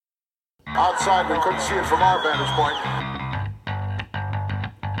outside. We couldn't see it from our vantage point.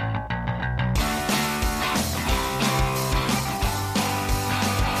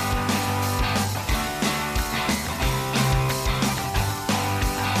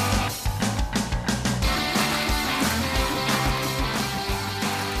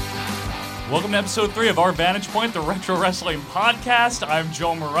 Welcome to episode 3 of Our Vantage Point, the Retro Wrestling Podcast. I'm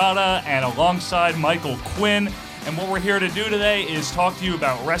Joe Murata, and alongside Michael Quinn. And what we're here to do today is talk to you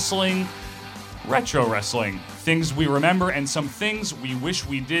about wrestling, retro wrestling, things we remember and some things we wish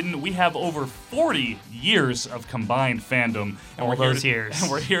we didn't. We have over 40 years of combined fandom. And All those years.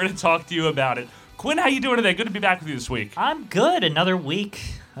 And we're here to talk to you about it. Quinn, how you doing today? Good to be back with you this week. I'm good. Another week,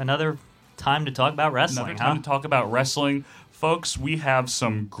 another time to talk about wrestling. Another time to talk about wrestling. Folks, we have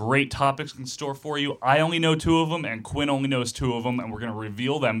some great topics in store for you. I only know 2 of them, and Quinn only knows 2 of them, and we're going to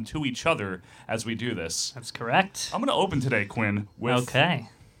reveal them to each other as we do this. That's correct. I'm going to open today, Quinn, with Okay.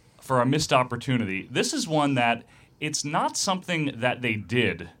 for a missed opportunity. This is one that it's not something that they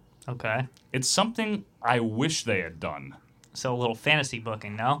did. Okay. It's something I wish they had done. So a little fantasy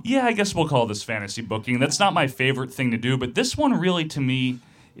booking, no? Yeah, I guess we'll call this fantasy booking. That's not my favorite thing to do, but this one really, to me,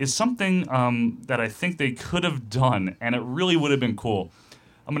 is something that I think they could have done, and it really would have been cool.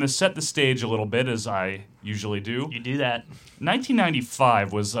 I'm going to set the stage a little bit, as I usually do. You do that.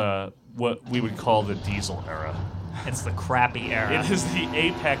 1995 was what we would call the Diesel era. It's the crappy era. It is the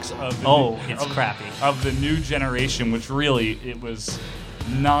apex of the it's crappy. of the new generation, which really, it was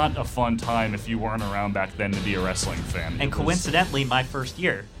not a fun time if you weren't around back then to be a wrestling fan. And coincidentally, my first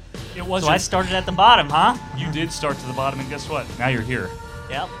year. It was. So I started at the bottom, huh? You did start to the bottom, and guess what? Now you're here.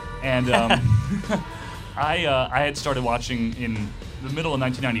 Yep. And I had started watching in the middle of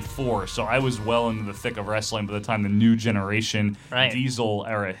 1994, so I was well into the thick of wrestling by the time the new generation Diesel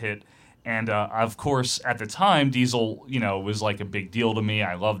era hit. And of course, at the time, Diesel, was like a big deal to me.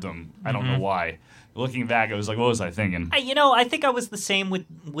 I loved him. I don't know why. Looking back, I was like, what was I thinking? I think I was the same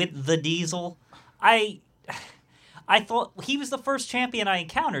with the Diesel. I thought he was the first champion I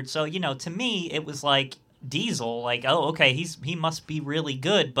encountered, so to me it was like Diesel, like, oh, okay, he must be really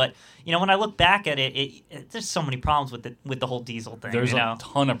good. But when I look back at it, there's so many problems with the whole Diesel thing. There's a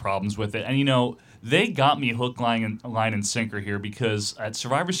ton of problems with it, and they got me hook, line, and sinker here because at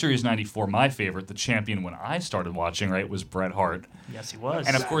Survivor Series '94, my favorite, the champion when I started watching, was Bret Hart. Yes, he was.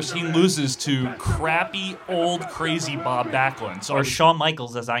 And of course, he loses to crappy old crazy Bob Backlund. Or Shawn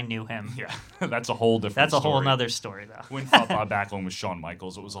Michaels, as I knew him. Yeah, that's a whole different. That's a story. whole other story, though. Quinn thought Bob Backlund was Shawn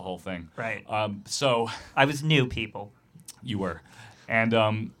Michaels. It was a whole thing. Right. So I was new, people. You were,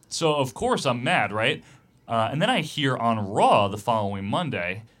 and so of course I'm mad, right? And then I hear on Raw the following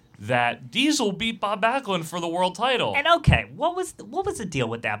Monday that Diesel beat Bob Backlund for the world title. And okay, what was the deal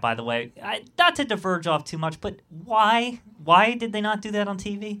with that, by the way? Not to diverge off too much, but why did they not do that on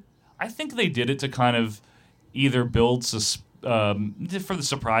TV? I think they did it to kind of either build for the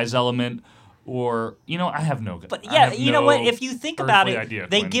surprise element, or I have no. But yeah, know what? If you think about it, idea,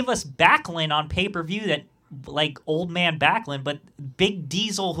 they Quinn. give us Backlund on pay-per-view that. Like old man Backlund, but Big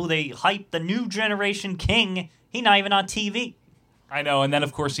Diesel, who they hype the new generation king, he not even on TV. I know, and then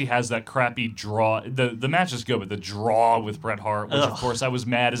of course he has that crappy draw. The match is good, but the draw with Bret Hart, which of course I was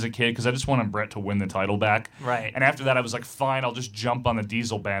mad as a kid because I just wanted Bret to win the title back. Right. And after that, I was like, fine, I'll just jump on the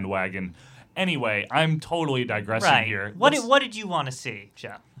Diesel bandwagon. Anyway, I'm totally digressing here. What did you want to see,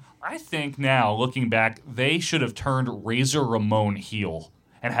 Jeff? I think now, looking back, they should have turned Razor Ramon heel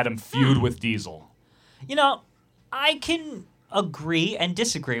and had him feud with Diesel. I can agree and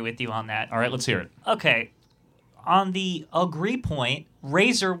disagree with you on that. All right, let's hear it. Okay. On the agree point,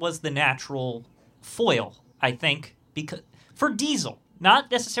 Razor was the natural foil, I think, because for Diesel.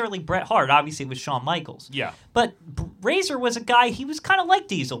 Not necessarily Bret Hart, obviously with Shawn Michaels. Yeah. But Razor was a guy, he was kind of like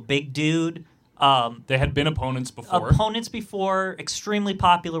Diesel, big dude. They had been opponents before. Extremely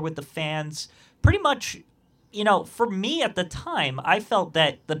popular with the fans. Pretty much, for me at the time, I felt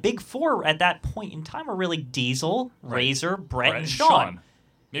that the big four at that point in time were really Diesel, Razor, Bret, and Shawn.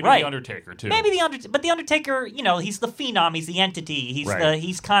 Maybe The Undertaker, too. But The Undertaker, he's the phenom, he's the entity,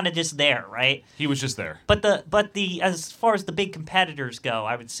 he's kind of just there, right? He was just there. But the as far as the big competitors go,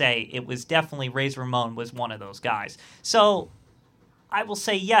 I would say it was definitely Razor Ramon was one of those guys. So I will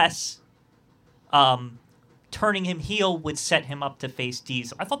say yes. Turning him heel would set him up to face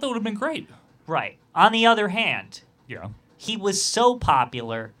Diesel. I thought that would have been great. Right. On the other hand, yeah, he was so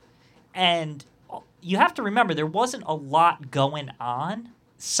popular, and you have to remember there wasn't a lot going on.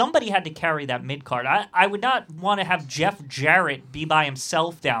 Somebody had to carry that mid-card. I would not want to have Jeff Jarrett be by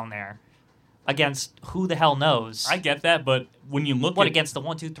himself down there against who the hell knows. I get that, but when you look against the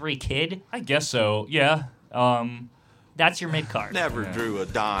 1-2-3 Kid? I guess so, yeah. That's your mid-card. Never drew a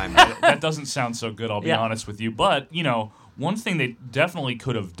dime. That doesn't sound so good, I'll be honest with you. But, one thing they definitely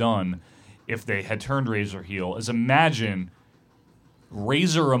could have done if they had turned Razor heel is imagine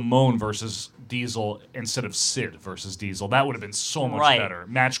Razor Ramon versus Diesel instead of Sid versus Diesel. That would have been so much better.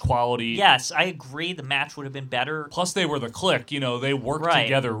 Match quality. Yes, I agree. The match would have been better. Plus, they were the Clique. They worked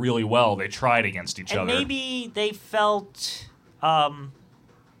together really well. They tried against each other. Maybe they felt... I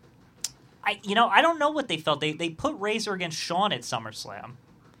don't know what they felt. They put Razor against Shawn at SummerSlam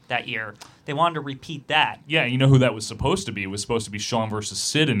that year. They wanted to repeat that. Yeah, you know who that was supposed to be? It was supposed to be Shawn versus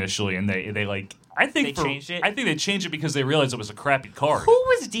Sid initially, and they changed it. I think they changed it because they realized it was a crappy card. Who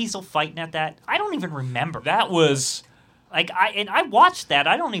was Diesel fighting at that? I don't even remember. That was I watched that.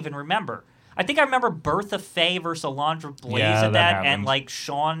 I don't even remember. I think I remember Bertha Faye versus Alundra Blaze at that and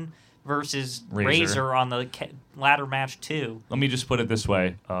Shawn versus Razor on the ladder match too. Let me just put it this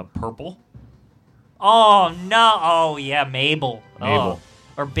way: purple. Oh no! Oh yeah, Mabel.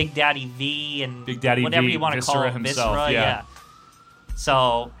 Or Big Daddy V and Big Daddy whatever V, you want to call it, himself. Viscera. Yeah.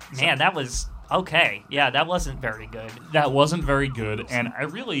 So man, that was okay. Yeah, that wasn't very good. That wasn't very good, and I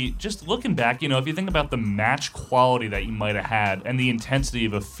really just looking back, if you think about the match quality that you might have had and the intensity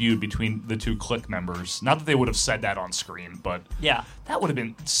of a feud between the two Clique members, not that they would have said that on screen, but that would have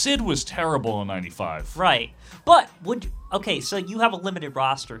been. Sid was terrible in '95. Right, but so you have a limited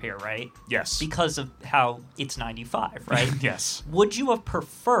roster here, right? Yes. Because of how it's 95, right? Yes. Would you have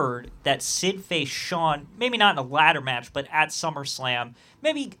preferred that Sid faced Shawn, maybe not in a ladder match, but at SummerSlam,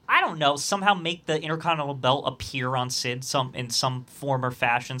 maybe, I don't know, somehow make the Intercontinental Belt appear on Sid in some form or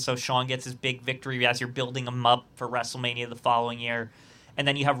fashion so Shawn gets his big victory as you're building him up for WrestleMania the following year, and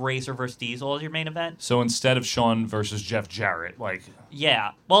then you have Razor versus Diesel as your main event? So instead of Shawn versus Jeff Jarrett,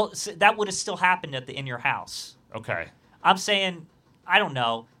 Yeah. Well, that would have still happened In Your House. Okay. I'm saying, I don't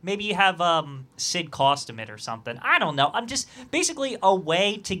know. Maybe you have Sid costume it or something. I don't know. I'm just basically a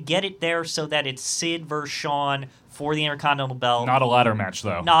way to get it there so that it's Sid versus Shawn for the Intercontinental Belt. Not a ladder match,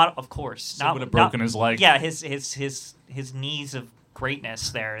 though. Not, of course. Sid would have broken his leg. Yeah, his knees of greatness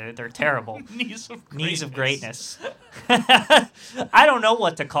there. They're terrible. Knees of greatness. I don't know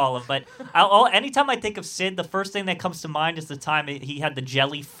what to call him, but anytime I think of Sid, the first thing that comes to mind is the time he had the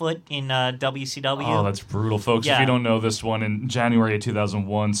jelly foot in WCW. Oh, that's brutal, folks. Yeah. If you don't know this one, in January of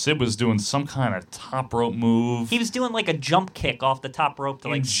 2001, Sid was doing some kind of top rope move. He was doing a jump kick off the top rope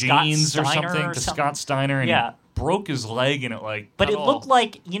to in Scott jeans Steiner to Scott Steiner, and he broke his leg in it But it looked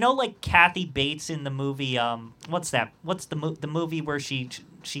like Kathy Bates in the movie. What's that? What's the movie where she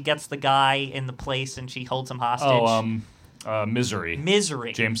gets the guy in the place and she holds him hostage? Misery.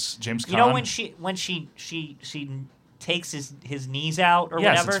 Misery. James Caan. You know when she takes his knees out or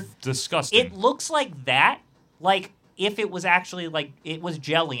whatever. It's disgusting. It looks like that. If it was actually it was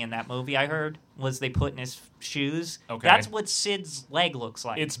jelly in that movie, I heard was they put in his shoes. Okay. That's what Sid's leg looks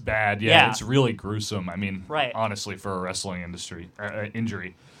like. It's bad. Yeah. It's really gruesome. I mean, right. Honestly, for a wrestling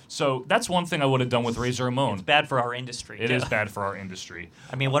injury. So that's one thing I would have done with Razor Ramon. It's bad for our industry. It is bad for our industry.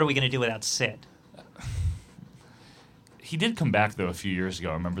 I mean, what are we going to do without Sid? He did come back, though, a few years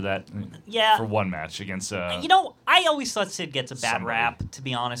ago. Remember that? Yeah. For one match against... I always thought Sid gets a bad rap, to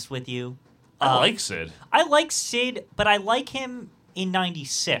be honest with you. I like Sid. I like Sid, but I like him in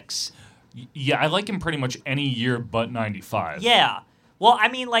 96. Yeah, I like him pretty much any year but 95. Yeah. Well, I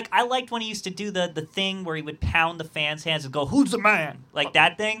mean, I liked when he used to do the thing where he would pound the fans' hands and go, "Who's the man?"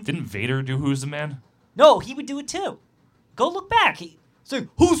 That thing. Didn't Vader do Who's the Man? No, he would do it too. Go look back. He say,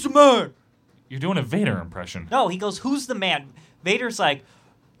 "Who's the man?" You're doing a Vader impression. No, he goes, "Who's the man?" Vader's like,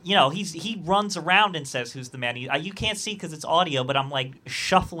 he runs around and says, "Who's the man?" You can't see because it's audio, but I'm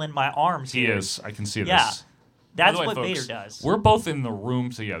shuffling my arms here. He is. I can see this. Yeah. That's way, what folks, Vader does. We're both in the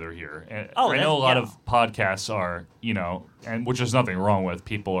room together here. And I know a lot of podcasts are, and which there's nothing wrong with.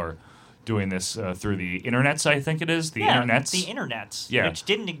 People are doing this through the internets, I think it is. The internets. The internets. Yeah. Which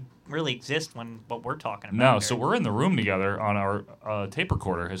didn't really exist when what we're talking about. No, here. so we're in the room together on our tape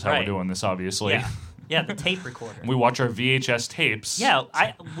recorder is how we're doing this, obviously. Yeah. Yeah, the tape recorder. We watch our VHS tapes. Yeah,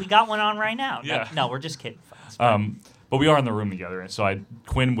 we got one on right now. Yeah. No, we're just kidding. But we are in the room together, and so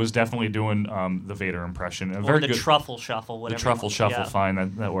Quinn was definitely doing the Vader impression. Or the truffle shuffle, whatever. The truffle shuffle, fine,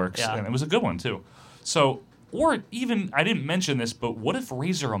 that works. Yeah. And it was a good one, too. So, or even, I didn't mention this, but what if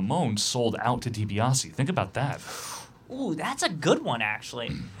Razor Ramon sold out to DiBiase? Think about that. Ooh, that's a good one,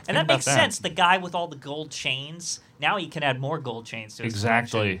 actually. And that makes sense. The guy with all the gold chains, now he can add more gold chains to his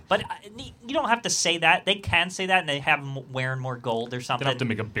collection. But you don't have to say that. They can say that, and they have him wearing more gold or something. They don't have to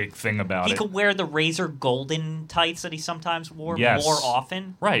make a big thing about it. He could wear the Razor golden tights that he sometimes wore more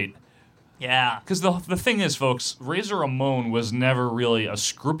often. Right. Yeah. Because the thing is, folks, Razor Ramon was never really a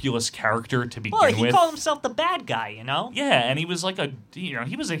scrupulous character to begin with. Well, he called himself the bad guy, you know? Yeah, and he was like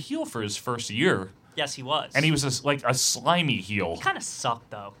he was a heel for his first year. Yes, he was. And he was a slimy heel. He kind of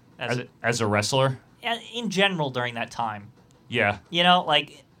sucked, though. As a wrestler? In general during that time. Yeah. You know,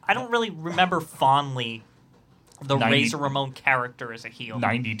 like, I don't really remember fondly the Razor Ramon character as a heel.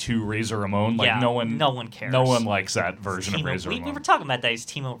 92 Razor Ramon. Like, yeah, no one cares. No one likes that version of Razor Ramon. We were talking about that. He's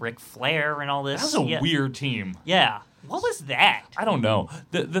team with Ric Flair and all this. That was a weird team. Yeah. What was that? I don't know.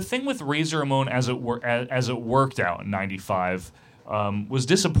 The thing with Razor Ramon as it worked out in 95 was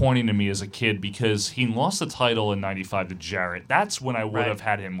disappointing to me as a kid because he lost the title in 95 to Jarrett. That's when I would have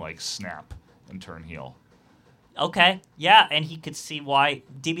had him, like, snap and turn heel. Okay, yeah, and he could see why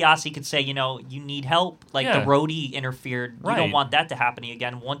DiBiase could say, you know, you need help. Like, the roadie interfered. Right. You don't want that to happen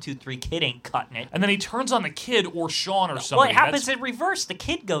again. 1, 2, 3, Kid ain't cutting it. And then he turns on the Kid or Shawn or something. Well, it happens in reverse. The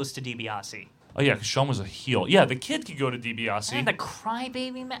Kid goes to DiBiase. Oh, yeah, because Shawn was a heel. Yeah, the Kid could go to DiBiase. And the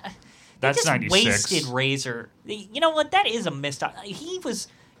Crybaby man. That's 96. Wasted Razor. You know what? That is a missed.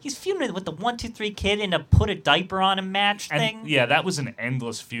 He's feuding with the 1, 2, 3 Kid in a put a diaper on him match thing. Yeah, that was an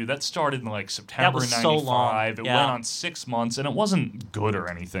endless feud. That started in like September 95. So long. It went on 6 months, and it wasn't good or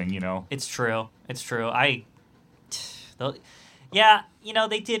anything, you know. It's true. Yeah, you know,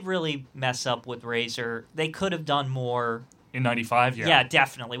 they did really mess up with Razor. They could have done more. In 95, yeah. Yeah,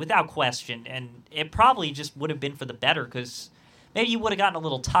 definitely, without question. And it probably just would have been for the better, because maybe you would have gotten a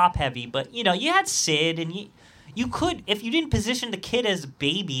little top-heavy. But, you know, you had Sid, and you could, if you didn't position the Kid as a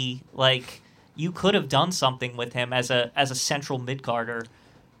baby, like, you could have done something with him as a central mid-carder.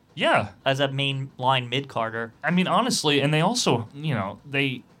 Yeah. As a main line mid-carder. I mean, honestly, and they also, you know,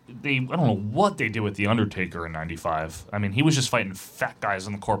 they I don't know what they did with The Undertaker in 95. I mean, he was just fighting fat guys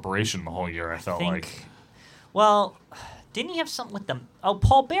in the corporation the whole year, I felt like. Well, didn't he have something with them? Oh,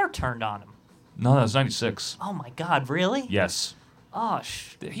 Paul Bear turned on him. No, that was 96. Oh, my God, really? Yes. Oh,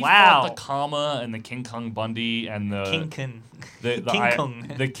 he fought the Kama and the King Kong Bundy and the King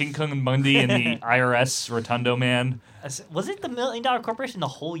Kong. the King Kong Bundy and the IRS Rotundo man. Was it the $1 Million Corporation the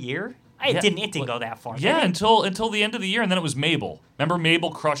whole year? It didn't go that far. Yeah, until the end of the year, and then it was Mabel. Remember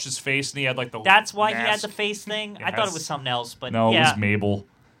Mabel crushed his face and he had like the That's why mask? He had the face thing? I thought it was something else, but no, it was Mabel.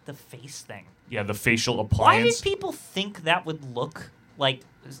 The face thing. Yeah, the facial appliance. Why did people think that would look like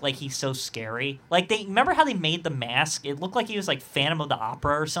he's so scary? Like, remember how they made the mask? It looked like he was like Phantom of the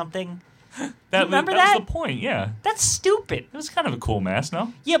Opera or something. Remember that? That was the point, yeah. That's stupid. It was kind of a cool mask,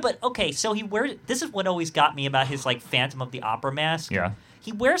 no? Yeah, but okay, so he wears. This is what always got me about his like Phantom of the Opera mask. Yeah.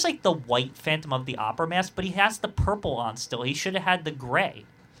 He wears like the white Phantom of the Opera mask, but he has the purple on still. He should have had the gray.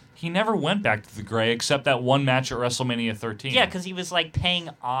 He never went back to the gray except that one match at WrestleMania 13. Yeah, because he was like paying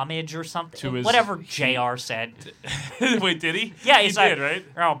homage or something. To his, whatever JR said. Wait, did he? Yeah, he did, right?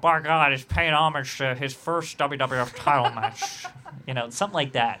 Oh, by God, he's paying homage to his first WWF title match. You know, something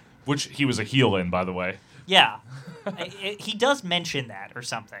like that. Which he was a heel in, by the way. Yeah. He does mention that or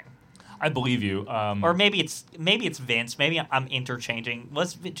something. I believe you. Or maybe it's Vince. Maybe I'm interchanging.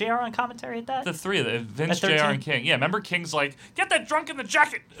 Was JR on commentary at that? The three of them. Vince, JR, and King. Yeah, remember King's like, get that drunk in the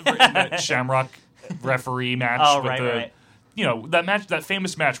jacket! In that Shamrock referee match. Oh, with right. You know, that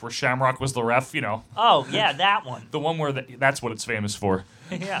famous match where Shamrock was the ref, you know. Oh, yeah, that one. The one where that's what it's famous for.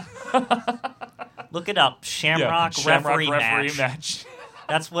 Yeah. Look it up. Shamrock referee match.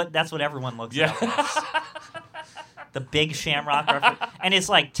 That's what everyone looks at. The big Shamrock referee. And his,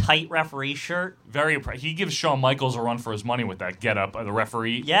 like, tight referee shirt. He gives Shawn Michaels a run for his money with that get-up, the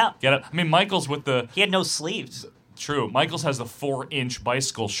referee. Yeah. Get-up. I mean, Michaels with the... He had no sleeves. True. Michaels has the 4-inch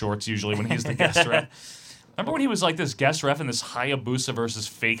bicycle shorts usually when he's the guest ref. Remember when he was, like, this guest ref in this Hayabusa versus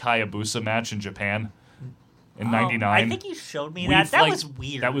fake Hayabusa match in Japan? In 99? I think you showed me that. That was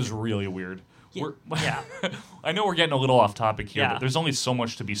weird. That was really weird. Yeah. I know we're getting a little off topic here, but there's only so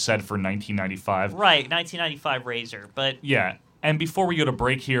much to be said for 1995. Right, 1995 Razor, but... Yeah, and before we go to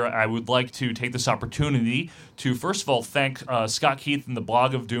break here, I would like to take this opportunity to, first of all, thank Scott Keith and the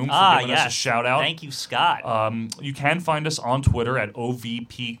Blog of Doom for giving us a shout-out. Thank you, Scott. You can find us on Twitter at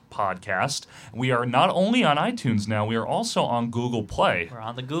OVP Podcast. We are not only on iTunes now, we are also on Google Play. We're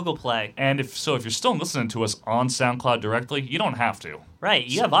on the Google Play. And if you're still listening to us on SoundCloud directly, you don't have to. Right,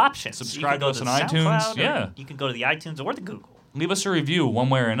 you have options. Subscribe to us on iTunes. Yeah. You can go to the iTunes or the Google. Leave us a review one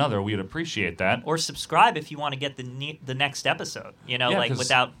way or another. We'd appreciate that. Or subscribe if you want to get the next episode,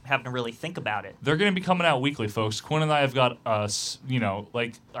 without having to really think about it. They're going to be coming out weekly, folks. Quinn and I have got,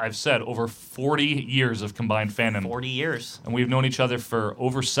 like I've said, over 40 years of combined fandom. 40 years. And we've known each other for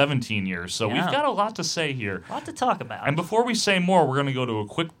over 17 years. So we've got a lot to say here. A lot to talk about. And before we say more, we're going to go to a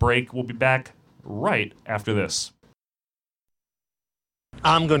quick break. We'll be back right after this.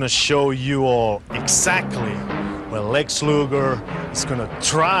 I'm gonna show you all exactly where Lex Luger is gonna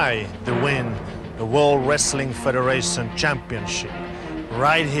try to win the World Wrestling Federation Championship.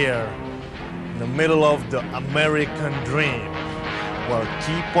 Right here, in the middle of the American dream. Well,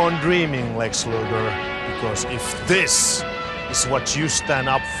 keep on dreaming, Lex Luger, because if this is what you stand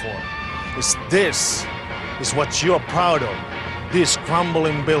up for, if this is what you're proud of, these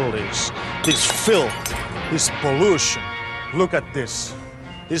crumbling buildings, this filth, this pollution, look at this.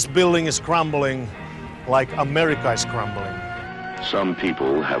 This building is crumbling like America is crumbling. Some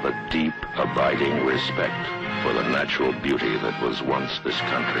people have a deep, abiding respect for the natural beauty that was once this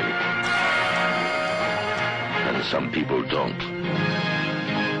country. And some people don't.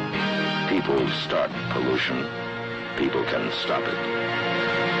 People start pollution. People can stop it.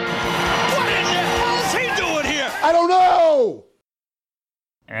 What in the hell is he doing here? I don't know!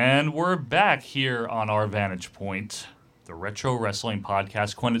 And we're back here on our Vantage Point, the Retro Wrestling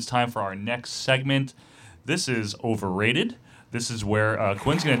Podcast. Quinn, it's time for our next segment. This is Overrated. This is where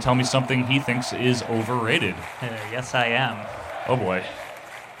Quinn's going to tell me something he thinks is overrated. Yes, I am. Oh, boy.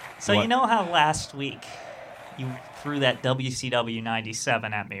 So What? you know how last week you threw that WCW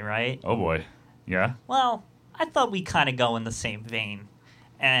 97 at me, right? Oh, boy. Yeah? Well, I thought we kind of go in the same vein.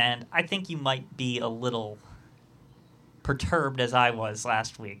 And I think you might be a little perturbed as I was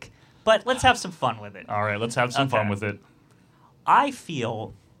last week. But let's have some fun with it. All right, let's have some fun with it. I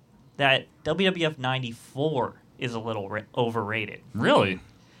feel that WWF 94 is a little overrated. Really?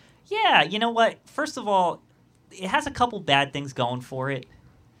 Yeah, you know what? First of all, it has a couple bad things going for it.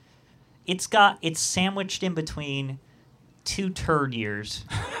 It's sandwiched in between two turd years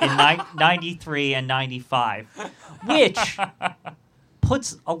in 93 and 95, which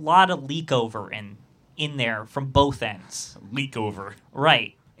puts a lot of leak over in there from both ends. Leak over.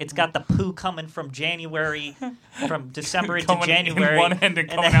 Right. It's got the poo coming from December into Coming January. in one end and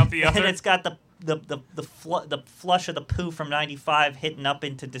coming out the other. And it's got the flush of the poo from 95 hitting up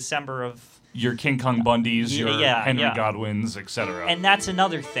into December of... Your King Kong Bundys, your Henry yeah. Godwins, etc. And that's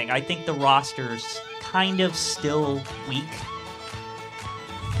another thing. I think the roster's kind of still weak.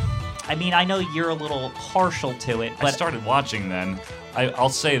 I mean, I know you're a little partial to it, but... I started watching then. I'll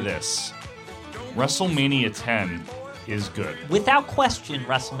say this. WrestleMania 10 is good. Without question,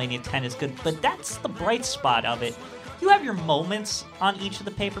 WrestleMania 10 is good, but that's the bright spot of it. You have your moments on each of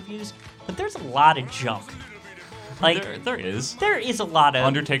the pay-per-views, but there's a lot of junk. Like there is. There is a lot of...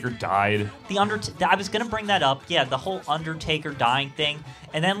 Undertaker died. I was going to bring that up. Yeah, the whole Undertaker dying thing.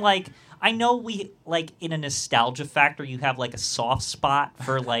 And then, like, I know we, like, in a nostalgia factor, you have, like, a soft spot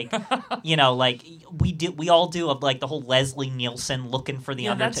for, like, you know, like, we all do, of like, the whole Leslie Nielsen looking for the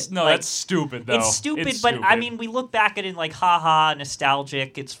Undertaker. That's stupid, though. It's stupid, but, I mean, we look back at it like, haha,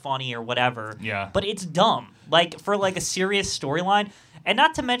 nostalgic, it's funny, or whatever. Yeah. But it's dumb. Like, for, like, a serious storyline... And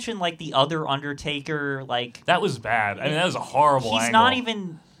not to mention, like, the other Undertaker, like... That was bad. I mean, that was a horrible angle. He's not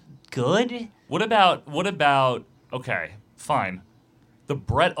even good. What about... Okay, fine. The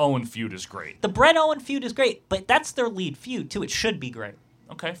Bret Owen feud is great. The Bret Owen feud is great, but that's their lead feud, too. It should be great.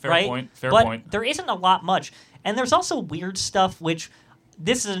 Okay, fair right? point. But there isn't a lot much. And there's also weird stuff, which...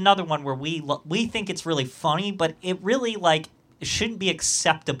 This is another one where we think it's really funny, but it really, like, shouldn't be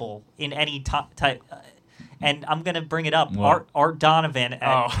acceptable in any type... And I'm going to bring it up. Art Donovan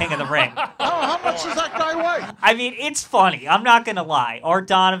at King of the Ring. How much does that guy weigh? I mean, it's funny. I'm not going to lie. Art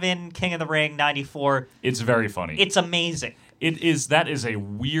Donovan, King of the Ring, 94. It's very funny. It's amazing. That is a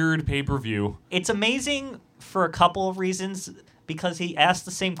weird pay-per-view. It's amazing for a couple of reasons. Because he asked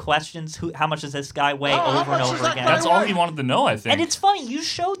the same questions, how much does this guy weigh, over and over again. That's all he wanted to know, I think. And it's funny, you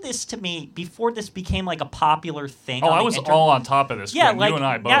showed this to me before this became like a popular thing. I was all on top of this. Yeah, like, you and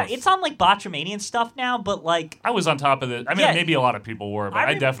I both. Yeah, it's on like Botchamania and stuff now, but like... I was on top of it. I mean, maybe a lot of people were, but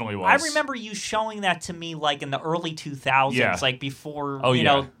I definitely was. I remember you showing that to me like in the early 2000s, like before, you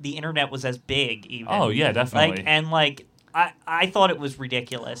know, the internet was as big even. Oh, yeah, definitely. Like, and like... I thought it was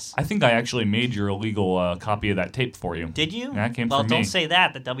ridiculous. I think I actually made your illegal copy of that tape for you. Did you? That came from me. Well, don't say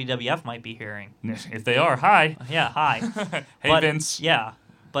that. The WWF might be hearing. If they are, hi. Yeah, hi. Hey, Vince. Yeah.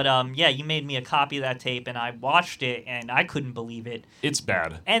 But, yeah, you made me a copy of that tape, and I watched it, and I couldn't believe it. It's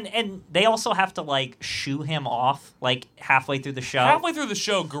bad. And they also have to, like, shoo him off, like, halfway through the show. Halfway through the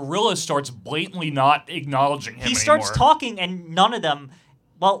show, Gorilla starts blatantly not acknowledging him anymore. He starts talking, and none of them...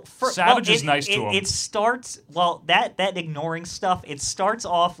 Well, Savage is nice to him. It starts that ignoring stuff. It starts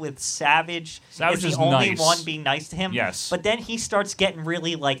off with Savage is the only one being nice to him. Yes, but then he starts getting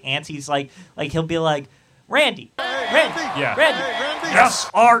really like antsy. He's like he'll be like, Randy, yeah, Randy, yes,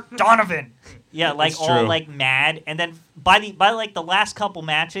 Art Donovan, Yeah, like It's all true. like mad, and then by like the last couple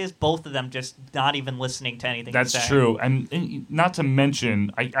matches, both of them just not even listening to anything. That's he's saying. true, and not to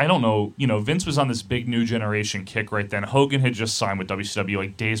mention, I don't know. Vince was on this big new generation kick right then. Hogan had just signed with WCW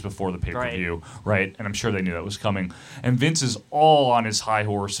like days before the pay per view, right? And I'm sure they knew that was coming. And Vince is all on his high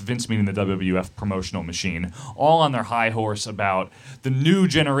horse. Vince meaning the WWF promotional machine, all on their high horse about the new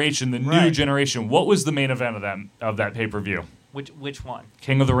generation. The new generation. What was the main event of that pay per view? Which one?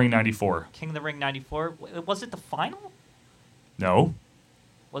 King of the Ring '94. King of the Ring '94. Was it the final? No.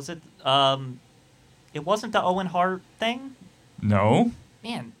 Was it? It wasn't the Owen Hart thing. No.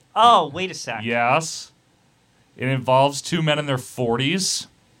 Man. Oh, wait a sec. Yes. It involves two men in their 40s.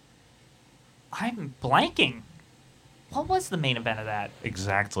 I'm blanking. What was the main event of that?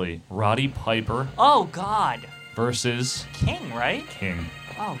 Exactly. Roddy Piper Oh God. versus King, right? King.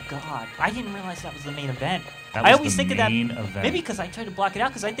 Oh God. I didn't realize that was the main event. That I was always the think of that main event. maybe because I try to block it out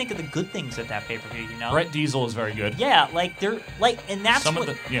because I think of the good things at that pay-per-view. Brett Diesel is very good. Yeah, like they're like, and that's Some of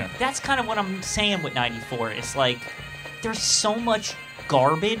what the- yeah. that's kind of what I'm saying with '94. It's like there's so much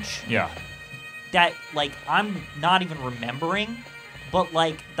garbage Yeah. that like I'm not even remembering, but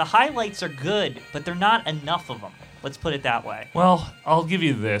like the highlights are good, but they're not enough of them. Let's put it that way. Well, I'll give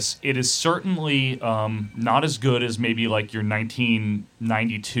you this. It is certainly not as good as maybe like your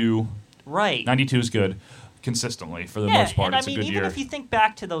 1992. Right. 92 is good consistently for the most part. And It's I mean, a good even year. if you think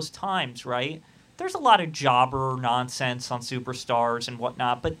back to those times, right? There's a lot of jobber nonsense on Superstars and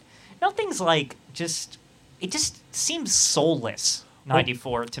whatnot, but nothing's like it just seems soulless.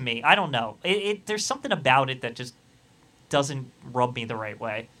 '94 to me. I don't know. There's something about it that just doesn't rub me the right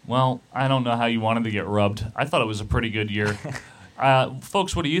way. Well, I don't know how you wanted to get rubbed. I thought it was a pretty good year.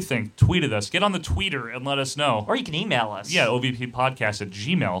 Folks, what do you think? Tweet at us. Get on the tweeter and let us know. Or you can email us. Yeah,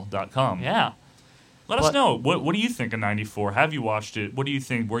 ovppodcast@gmail.com. Yeah. Let us But- know. What do you think of '94? Have you watched it? What do you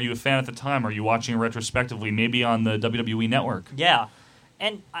think? Were you a fan at the time? Are you watching it retrospectively, maybe on the WWE Network? Yeah.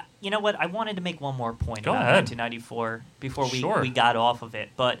 And you know what? I wanted to make one more point Go about ahead. 1994 before Sure. we got off of it.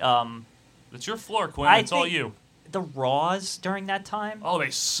 But It's your floor, Quinn. I It's all think- you. the Raws during that time, Oh, they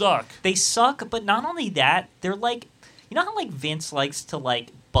suck. they suck. But not only that, they're like, you know how like Vince likes to like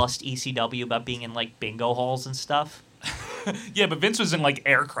bust ECW about being in like bingo halls and stuff. Yeah, but Vince was in like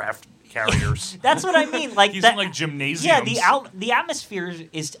aircraft carriers. That's what I mean. Like He's that, in like gymnasiums. Yeah, the atmosphere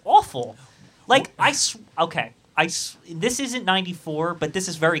is awful. Like this isn't '94, but this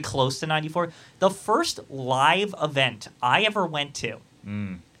is very close to '94. The first live event I ever went to,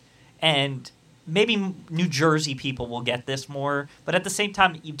 and maybe New Jersey people will get this more, but at the same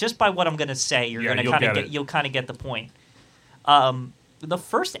time, just by what I'm going to say, you'll kind of get the point. The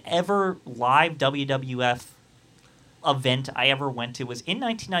first ever live WWF event I ever went to was in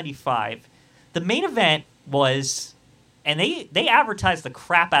 1995. The main event was, and they advertised the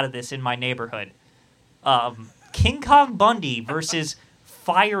crap out of this in my neighborhood. King Kong Bundy versus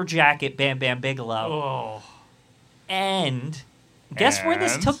Fire Jacket Bam Bam Bigelow. Oh. And guess where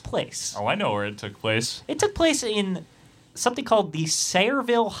this And? took place? Oh, I know where it took place. It took place in something called the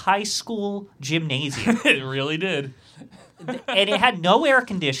Sayreville High School Gymnasium. It really did. And it had no air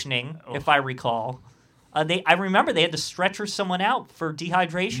conditioning, if I recall. I remember they had to stretcher someone out for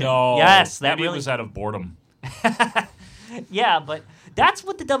dehydration. No. Yes, that maybe really it was out of boredom. Yeah, but that's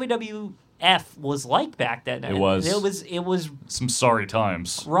what the WWF was like back then. It was. It was Some sorry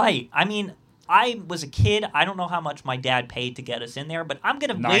times. right. I mean, I was a kid. I don't know how much my dad paid to get us in there, but I'm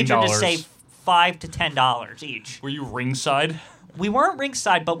going to wager to $9. say $5 to $10 each. Were you ringside? We weren't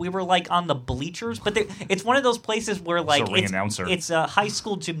ringside, but we were like on the bleachers. But it's one of those places where like ring announcer. It's a high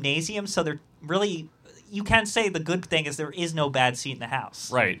school gymnasium, so they're really. You can say the good thing is there is no bad seat in the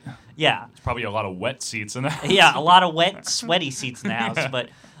house. Right. Yeah. There's probably a lot of wet seats in that. Yeah, a lot of wet, sweaty seats in the house. But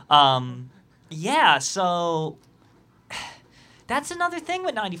yeah, so that's another thing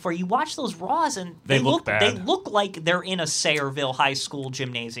with '94. You watch those Raws and They look bad. They look like they're in a Sayreville High School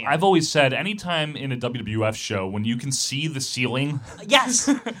gymnasium. I've always said, anytime in a WWF show, when you can see the ceiling, Yes,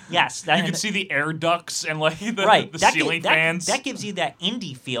 yes. you can see the air ducts and like the, right. the That ceiling that fans. That gives you that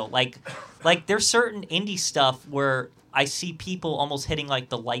indie feel. Like there's certain indie stuff where I see people almost hitting like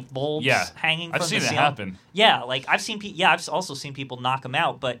the light bulbs Yeah. hanging I've from seen the it ceiling. happen. Yeah, like I've seen I've also seen people knock them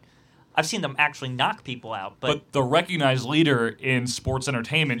out, but I've seen them actually knock people out. But the recognized leader in sports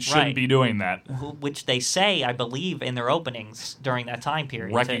entertainment shouldn't Right. be doing that. Which they say, I believe, in their openings during that time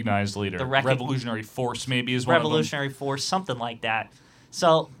period. Recognized leader. the Revolutionary Force maybe is one of them. Revolutionary Force, something like that.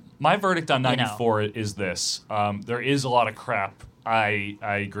 So, My verdict on You know. 94 is this. There is a lot of crap. I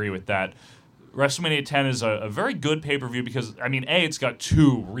agree with that. WrestleMania 10 is a very good pay-per-view because, I mean, it's got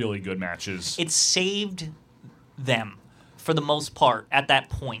two really good matches. it saved them, for the most part, at that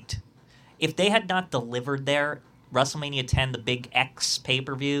point. if they had not delivered there, WrestleMania 10, the big X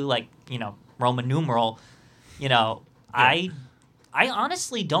pay-per-view, like, Roman numeral, I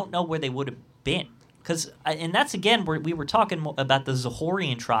honestly don't know where they would have been. And that's, again, where we were talking about the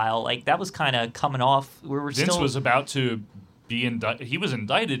Zahorian trial. Like, that was kind of coming off. Vince was about to be indicted. He was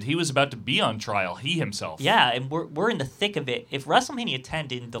indicted. He was about to be on trial. He himself. Yeah, and we're in the thick of it. If WrestleMania 10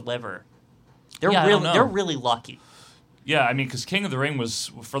 didn't deliver, they're really lucky. Yeah, I mean, because King of the Ring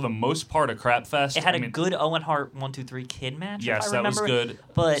was, for the most part, a crap fest. It had a good Owen Hart 1-2-3 Kid match. Yes, if I remember. that was good.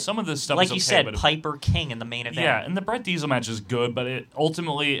 But some of this stuff, like was okay, you said, but Piper King in the main event. Yeah, and the Bret Diesel match is good, but it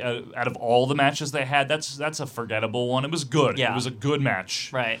ultimately, out of all the matches they had, that's a forgettable one. It was good. Yeah. It was a good match.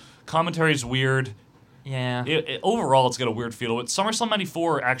 Right. Commentary's weird. Yeah. Overall, it's got a weird feel. But SummerSlam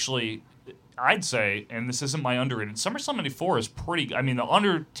 94 actually, I'd say, and this isn't my underrated, SummerSlam 94 is pretty... I mean, the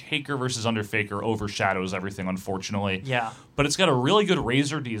Undertaker versus Underfaker overshadows everything, unfortunately. Yeah. But it's got a really good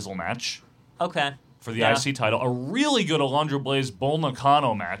Razor Diesel match. Okay. For the IC title. A really good Alundra Blaze Bull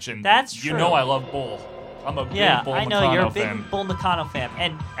Nakano match. And that's true. You know I love Bull. I'm a big Bull Nakano fan. I know, you're a big Bull Nakano fan.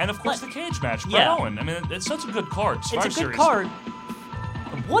 And of course, the cage match, Bret Owen. I mean, it's such a good card. It's a good card.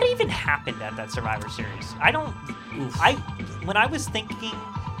 What even happened at that Survivor Series? When I was thinking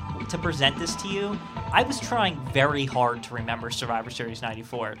to present this to you, I was trying very hard to remember Survivor Series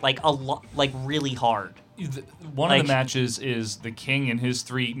 94. Like really hard. One of the matches is the King and his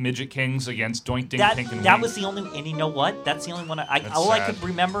 3 midget kings against Doink, Dink, Pink, and Wink. That was the only... And you know what? That's the only one... All I could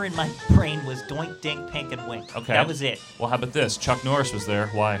remember in my brain was Doink, Dink, Pink, and Wink. Okay. That was it. Well, how about this? Chuck Norris was there.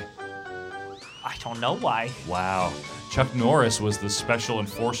 Why? I don't know why. Wow. Chuck Norris was the special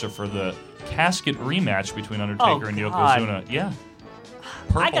enforcer for the casket rematch between Undertaker and Yokozuna. Yeah.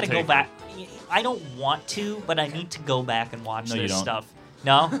 Purple I gotta Taker. go back. I don't want to, but I need to go back and watch this stuff.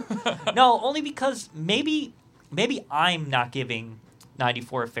 No? No, only because maybe I'm not giving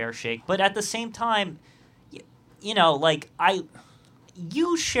 94 a fair shake, but at the same time, you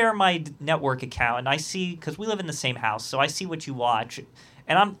share my network account, and I see, because we live in the same house, so I see what you watch,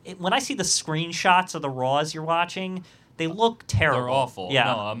 and when I see the screenshots of the Raws you're watching, they look terrible. They're awful. Yeah.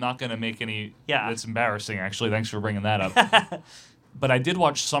 No, I'm not going to make any... Yeah. It's embarrassing, actually. Thanks for bringing that up. But I did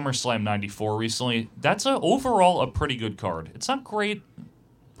watch SummerSlam 94 recently. That's overall a pretty good card. It's not great,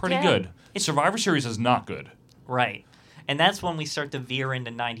 pretty good. Survivor Series is not good. Right. And that's when we start to veer into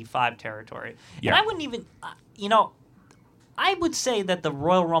 95 territory. Yeah. And I wouldn't even... I would say that the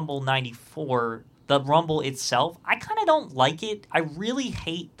Royal Rumble 94... The Rumble itself, I kind of don't like it. I really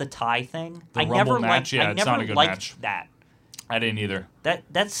hate the tie thing. The Rumble match, it's not a good match. That. I didn't either.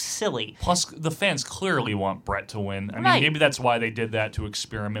 That's silly. Plus, the fans clearly want Bret to win. I mean, maybe that's why they did that, to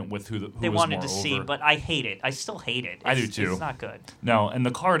experiment with who they was wanted more to see. over. But I hate it. I still hate it. I do too. It's not good. No, and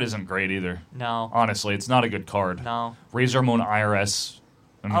the card isn't great either. No. Honestly, it's not a good card. No. Razor Ramon IRS.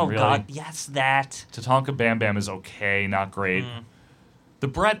 I mean, really? God, yes, that. Tatanka Bam Bam is okay, not great. The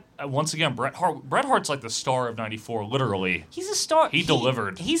Bret, once again, Bret Hart's like the star of 94, literally. He's a star. He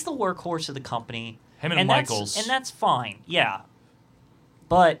delivered. He's the workhorse of the company. Him and Michaels. And that's fine, yeah.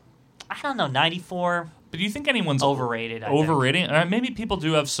 But, I don't know, 94... But do you think anyone's overrated? Overrating? Maybe people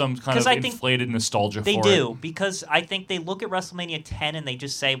do have some kind of inflated nostalgia for it. They do, because I think they look at WrestleMania 10 and they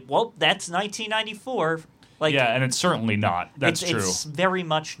just say, well, that's 1994. Yeah, and it's certainly not. That's true. It's very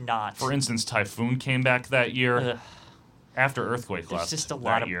much not. For instance, Typhoon came back that year. Ugh. After Earthquake left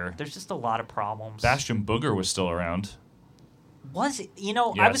that year. There's just a lot of problems. Bastion Booger was still around. Was it? Yes.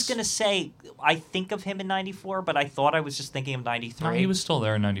 I was going to say, I think of him in 94, but I thought I was just thinking of 93. No, he was still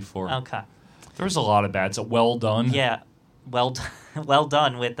there in 94. Okay. There was a lot of bad. So Well Done. Yeah. Well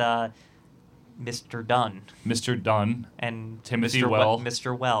done with Mr. Dunn. Mr. Dunn. And Timothy Well.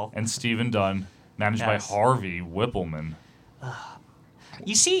 Mr. Well. And Stephen Dunn. Managed by Harvey Whippleman.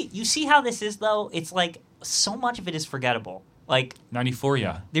 You see how this is, though? It's like... So much of it is forgettable. Like 94,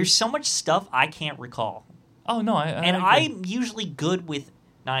 yeah. There's so much stuff I can't recall. Oh no, I'm usually good with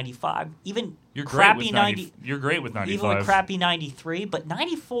 95. Even you're crappy great with 90. You're great with 95. Even with crappy 93, but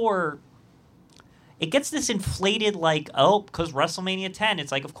 94. It gets this inflated because WrestleMania 10.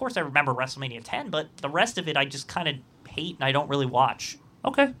 It's like, of course I remember WrestleMania 10, but the rest of it I just kind of hate and I don't really watch.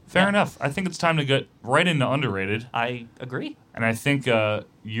 Okay, fair enough. I think it's time to get right into underrated. I agree. And I think you're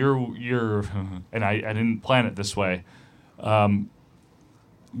and I didn't plan it this way.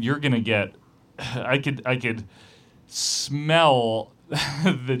 You're gonna get. I could smell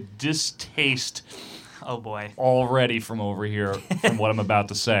the distaste. Oh boy! Already from over here, from what I'm about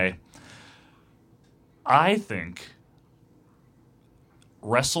to say. I think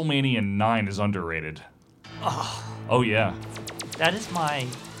WrestleMania 9 is underrated. Oh yeah. That is my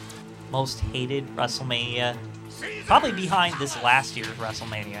most hated WrestleMania Probably behind this last year's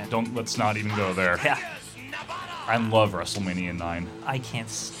WrestleMania. Let's not even go there. Yeah. I love WrestleMania 9. I can't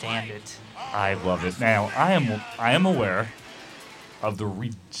stand it. I love it. Now, I am aware of the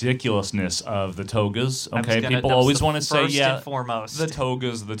ridiculousness of the togas. Okay, people always want to say, yeah, and foremost. the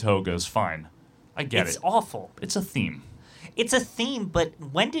togas. Fine, I get it. It's awful. It's a theme. It's a theme, but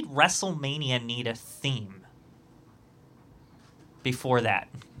when did WrestleMania need a theme? Before that,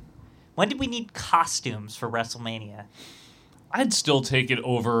 when did we need costumes for WrestleMania? I'd still take it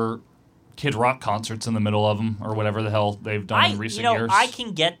over Kid Rock concerts in the middle of them, or whatever the hell they've done in recent years. I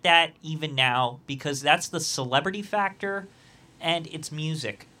can get that even now because that's the celebrity factor, and it's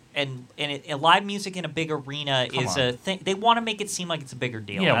music, and live music in a big arena is a thing. They want to make it seem like it's a bigger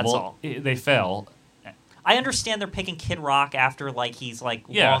deal. Yeah, that's all. They fail. I understand they're picking Kid Rock after he's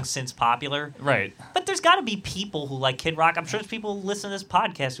long since popular, right? But there's got to be people who like Kid Rock. I'm sure there's people who listen to this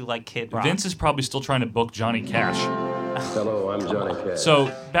podcast who like Kid Rock. Vince is probably still trying to book Johnny Cash. Hello, I'm Johnny Cash. So,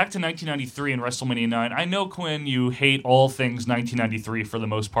 back to 1993 and WrestleMania 9. I know, Quinn, you hate all things 1993 for the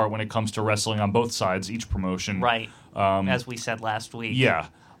most part when it comes to wrestling on both sides, each promotion. Right, as we said last week. Yeah.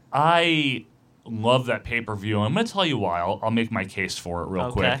 I love that pay-per-view. I'm going to tell you why. I'll make my case for it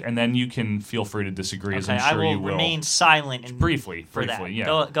real quick, and then you can feel free to disagree, as I'm sure you will. I will remain silent and briefly, that.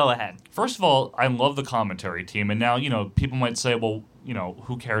 Yeah. Go ahead. First of all, I love the commentary team, and now, people might say, well,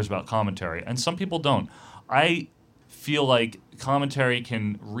 who cares about commentary? And some people don't. I feel like commentary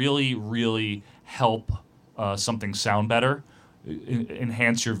can really, really help something sound better,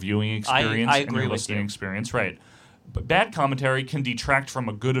 enhance your viewing experience and your listening experience. Right. But bad commentary can detract from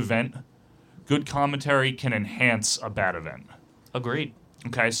a good event. Good commentary can enhance a bad event. Agreed.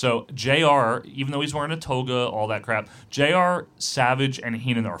 Okay, so JR, even though he's wearing a toga, all that crap, JR, Savage, and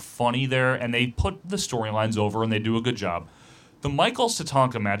Heenan are funny there, and they put the storylines over, and they do a good job. The Michaels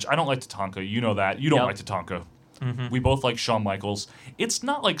Tatanka match, I don't like Tatanka. You know that. You don't like Tatanka. Mm-hmm. We both like Shawn Michaels. It's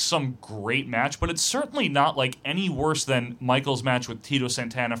not like some great match, but it's certainly not like any worse than Michaels' match with Tito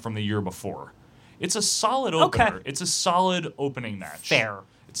Santana from the year before. It's a solid opener. Okay. It's a solid opening match. Fair.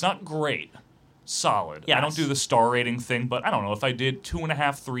 It's not great. Solid. Yes. I don't do the star rating thing, but I don't know if I did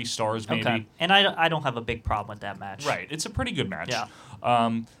 2.5, 3 stars maybe. Okay. And I don't have a big problem with that match. Right. It's a pretty good match. Yeah.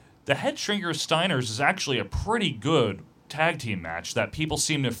 The Head Shrinkers Steiners is actually a pretty good tag team match that people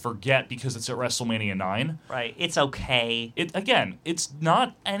seem to forget because it's at WrestleMania 9. Right. It's okay. It's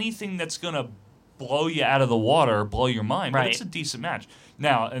not anything that's going to blow you out of the water, blow your mind, but it's a decent match.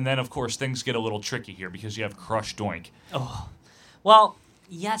 Now, and then, of course, things get a little tricky here because you have Crush Doink. Oh. Well,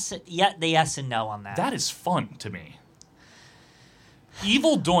 yes, the yes and no on that. That is fun to me.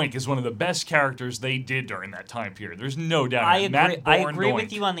 Evil Doink is one of the best characters they did during that time period. There's no doubt. I agree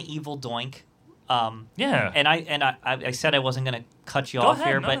with you on the Evil Doink. Yeah. And I said I wasn't going to cut you off ahead.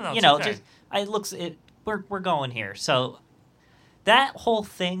 here, No, but okay. we're going here. So that whole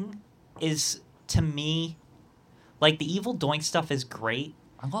thing is, to me, like, the Evil Doink stuff is great.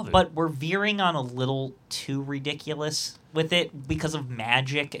 I love it. But we're veering on a little too ridiculous with it because of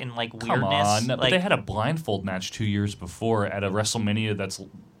magic and, weirdness. Come on. But they had a blindfold match 2 years before at a WrestleMania that's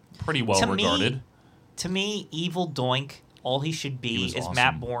pretty well regarded. To me, Evil Doink, all he should be is awesome.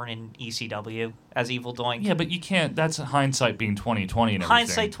 Matt Bourne in ECW as Evil Doink. Yeah, but you can't. That's hindsight being 2020 and everything.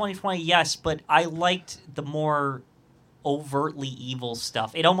 Hindsight 2020, yes, but I liked the more overtly evil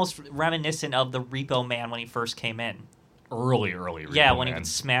stuff. It almost reminiscent of the Repo Man when he first came in. Early Repo yeah, when Man, he could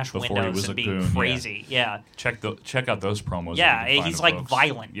smash windows and be crazy. Yeah. Check out those promos. Yeah, he's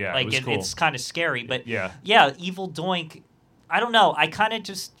violent. Yeah, cool. It's kind of scary, but yeah, Evil Doink. I don't know. I kind of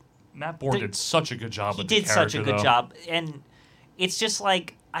just Matt Bourne did such a good job. He did such a good job, and it's just I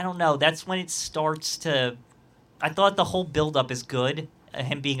don't know. That's when it starts to. I thought the whole build-up is good.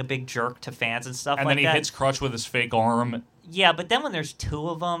 Him being a big jerk to fans and stuff and like that. And then he hits Crutch with his fake arm. Yeah, but then when there's two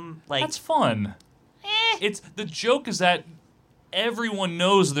of them, that's fun. It's the joke is that everyone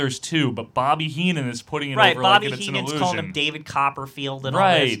knows there's two, but Bobby Heenan is putting it over Bobby like it's an illusion. Heenan's calling him David Copperfield and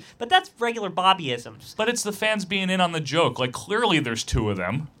all this. But that's regular Bobbyisms. But it's the fans being in on the joke. Clearly there's two of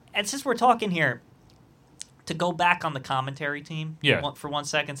them. And since we're talking here, to go back on the commentary team for 1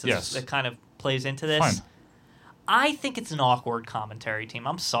 second, since it kind of plays into this. Fine. I think it's an awkward commentary team.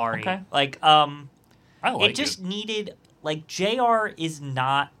 I'm sorry. Okay. It just needed JR is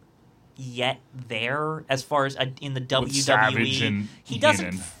not yet there as far as in the WWE. With Savage and he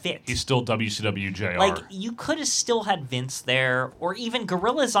doesn't fit. He's still WCW JR. You could have still had Vince there, or even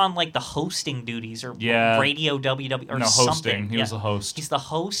Gorilla's on the hosting duties or radio WW or something. Hosting. He was the host. He's the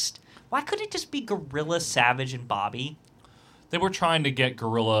host. Why couldn't it just be Gorilla, Savage, and Bobby? They were trying to get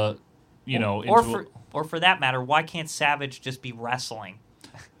Gorilla, or for that matter, why can't Savage just be wrestling?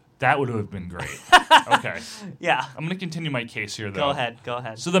 That would have been great. Okay. Yeah. I'm going to continue my case here, though. Go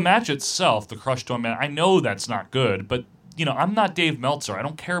ahead. So the match itself, the Crush Doink match, I know that's not good, but, I'm not Dave Meltzer. I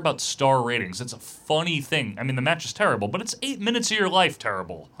don't care about star ratings. It's a funny thing. I mean, the match is terrible, but it's 8 minutes of your life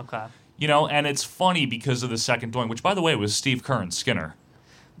terrible. Okay. And it's funny because of the second Doink, which, by the way, was Steve Keirn Skinner.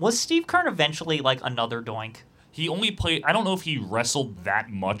 Was Steve Keirn eventually like another Doink? He only played... I don't know if he wrestled that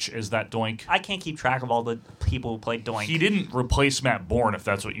much as that Doink. I can't keep track of all the people who played Doink. He didn't replace Matt Bourne, if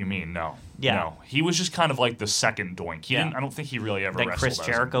that's what you mean. No. Yeah. No. He was just kind of like the second Doink. I don't think he really ever wrestled Chris as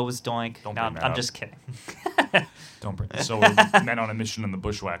Jericho was Doink. Don't No, bring that I'm up. just kidding. Don't bring... So were Men on a Mission and the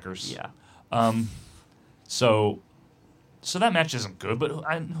Bushwhackers. Yeah. So that match isn't good, but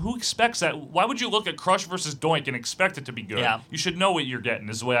who expects that? Why would you look at Crush versus Doink and expect it to be good? Yeah. You should know what you're getting,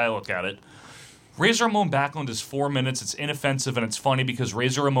 is the way I look at it. Razor Ramon Backlund is 4 minutes. It's inoffensive, and it's funny because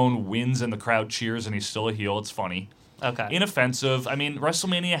Razor Ramon wins and the crowd cheers, and he's still a heel. It's funny. Okay. Inoffensive. I mean,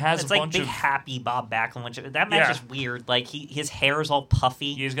 WrestleMania has It's a like bunch big of... happy Bob Backlund. Which, that match Yeah. is weird. Like his hair is all puffy.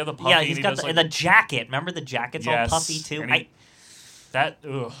 Yeah, he's got the puffy. Yeah, and he's he got does, the jacket. Remember the jacket's all Yes, puffy too. and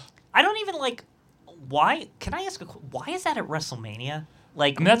ugh. I don't even like. Why? Can I ask why is that at WrestleMania?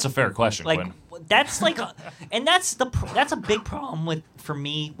 Like, I mean, that's a fair question, like Quinn. that's like, and that's a big problem for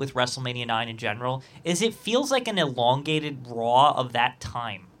me with WrestleMania 9 in general. Is it feels like an elongated Raw of that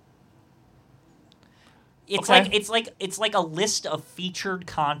time. It's Okay. it's like a list of featured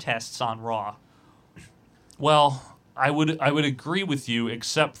contests on Raw. Well, I would agree with you,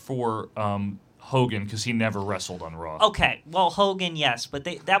 except for Hogan, because he never wrestled on Raw. Okay, well, Hogan, yes, but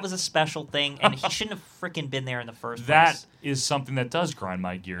that was a special thing, and he shouldn't have freaking been there in the first That place. is something that does grind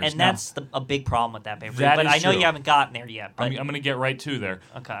my gears. And Now, that's a big problem with that pay-per-view. That But is I know true. you haven't gotten there yet. But I'm going to get right to there.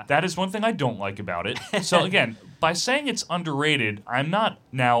 Okay. That is one thing I don't like about it. So again, by saying it's underrated, I'm not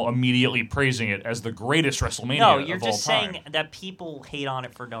now immediately praising it as the greatest WrestleMania no, you're of all just time. saying that people hate on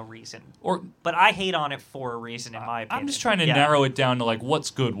it for no reason. Or But I hate on it for a reason, in my opinion. I'm just trying to Yeah. narrow it down to like what's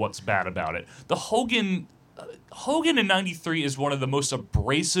good, what's bad about it. The Hogan in '93 is one of the most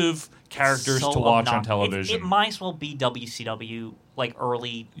abrasive characters So to watch on obnoxious. television. It might as well be WCW, like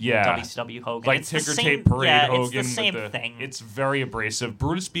early Yeah. WCW Hogan. Like It's the ticker same- tape parade yeah, Hogan. It's the same with thing. It's very abrasive.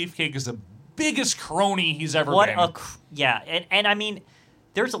 Brutus Beefcake is the biggest crony he's ever What been. and I mean,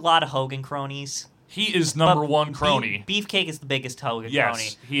 there's a lot of Hogan cronies. He is number but one crony. Beefcake is the biggest Hogan Yes, crony.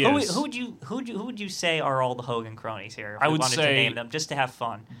 he Who, is. who would you say are all the Hogan cronies here? If I we would wanted to say name them just to have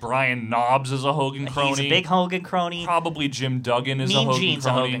fun. Brian Knobbs is a Hogan crony. He's a big Hogan crony. Probably Jim Duggan is a Mean Hogan Gene's a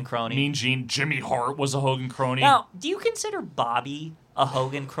crony. Hogan crony. Mean Gene. Jimmy Hart was a Hogan crony. Now, do you consider Bobby a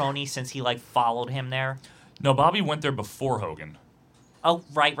Hogan crony since he followed him there? No, Bobby went there before Hogan. Oh,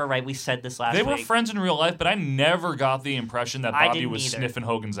 right. We said this last They week. were friends in real life, but I never got the impression that I Bobby didn't was either. sniffing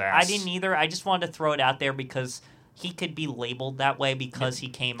Hogan's ass. I didn't either. I just wanted to throw it out there because he could be labeled that way because he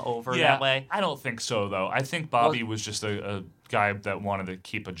came over Yeah, that way. I don't think so, though. I think Bobby was just a guy that wanted to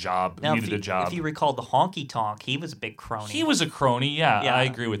keep a job, Now, needed a job. If you recall the Honky Tonk, he was a big crony. He was a crony, yeah, Yeah. I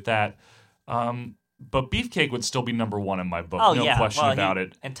agree with that. But Beefcake would still be number one in my book, Oh, no yeah. question Well, about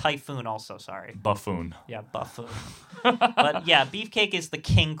it. And Typhoon also, sorry. Buffoon. Yeah, Buffoon. But yeah, Beefcake is the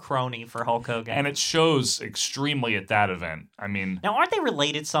king crony for Hulk Hogan. And it shows extremely at that event. I mean, Now, aren't they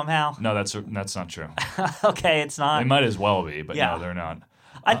related somehow? no, that's not true. Okay, it's not. They might as well be, but Yeah. no, they're not.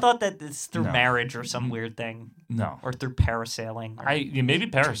 I thought that it's through no. marriage or some weird thing. No. Or through parasailing. Or... Maybe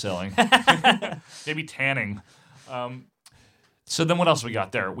parasailing. Maybe tanning. So then what else we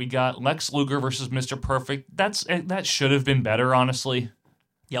got there? We got Lex Luger versus Mr. Perfect. That should have been better, honestly.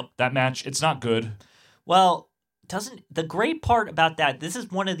 Yep. That match, it's not good. Well, the great part about that, this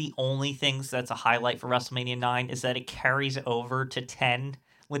is one of the only things that's a highlight for WrestleMania 9, is that it carries over to 10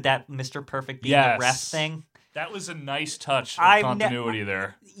 with that Mr. Perfect being Yes. the ref thing. That was a nice touch of I've continuity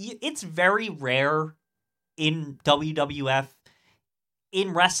there. It's very rare in WWF,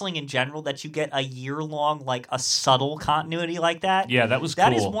 in wrestling in general, that you get a year-long, a subtle continuity like that. Yeah, that was That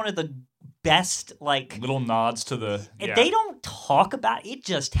cool. is one of the best, little nods to the... Yeah. They don't talk about it. It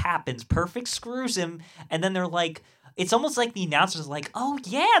just happens. Perfect screws him, and then they're like... It's almost like the announcers oh,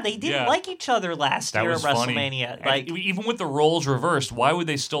 yeah, they didn't Yeah. like each other last That year was at funny. WrestleMania. And even with the roles reversed, why would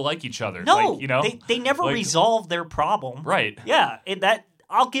they still like each other? No, you know? they never resolved their problem. Right. Yeah,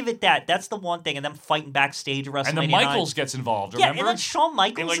 I'll give it that. That's the one thing. And them fighting backstage at WrestleMania And the 9. Michaels gets involved, Yeah, remember? and then Shawn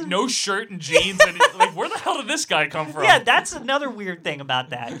Michaels. And no shirt and jeans. And where the hell did this guy come from? Yeah, that's another weird thing about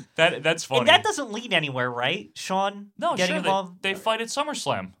that. That's funny. And that doesn't lead anywhere, right? Shawn No, getting sure. involved? They fight at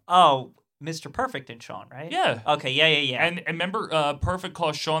SummerSlam. Oh, Mr. Perfect and Shawn, right? Yeah. Okay, yeah. And remember, Perfect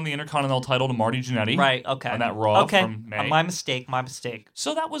cost Shawn the Intercontinental title to Marty Jannetty. Right, okay. On that Raw okay. from May. My mistake.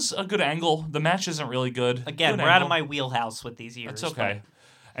 So that was a good angle. The match isn't really good. Again, Good we're out angle. of my wheelhouse with these years. That's okay.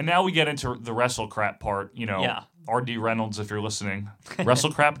 And now we get into the WrestleCrap part. Yeah. R.D. Reynolds, if you're listening,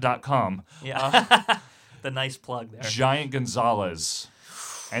 WrestleCrap.com. Yeah. The nice plug there. Giant Gonzalez.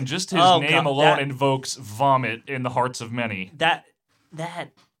 And just his name God, alone invokes vomit in the hearts of many.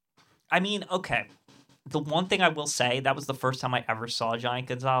 I mean, okay. The one thing I will say, that was the first time I ever saw Giant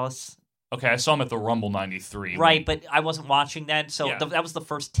Gonzalez. Okay, I saw him at the Rumble 93. Right, but I wasn't watching then, so Yeah. that was the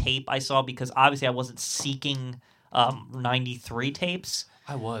first tape I saw because obviously I wasn't seeking 93 tapes.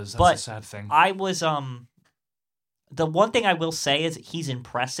 I was. That's But a sad thing. I was the one thing I will say is he's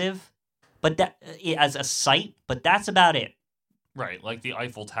impressive, but that as a sight, but that's about it. Right, like the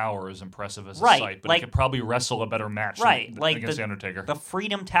Eiffel Tower is impressive as a Right, sight, but like- he could probably wrestle a better match Right, like against The Undertaker. The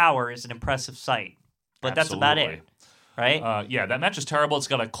Freedom Tower is an impressive sight, but that's about Absolutely. it. Right? Yeah, that match is terrible. It's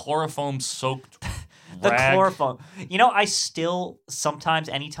got a chloroform-soaked The rag. chloroform. I still sometimes,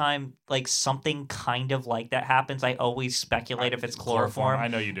 anytime like something kind of like that happens, I always speculate if it's chloroform. I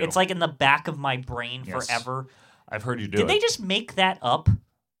know you do. It's like in the back of my brain Yes. forever. I've heard you do Did it. they just make that up?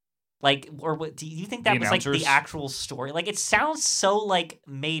 Like, or what? Do you think that The was like announcers? the actual story? Like, it sounds so like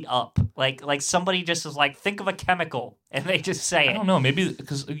made up. Like somebody just is like, think of a chemical, and they just say I it. don't know. Maybe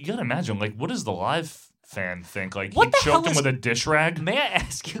because you gotta imagine, like, what does the live fan think? Like, What he the hell choked him is- with a dish rag. May I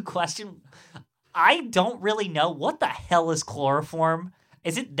ask you a question? I don't really know. What the hell is chloroform?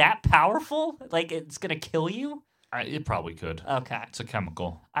 Is it that powerful? Like, it's gonna kill you? It probably could. Okay. It's a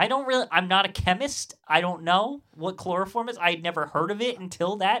chemical. I'm not a chemist. I don't know what chloroform is. I had never heard of it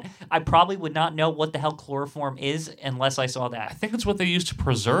until that. I probably would not know what the hell chloroform is unless I saw I that. think it's what they use to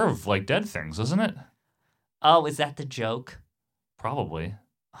preserve, like, dead things, isn't it? Oh, is that the joke? Probably.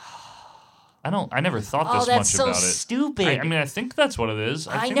 I never thought Oh, this that's much so about it. stupid. I mean, I think that's what it is.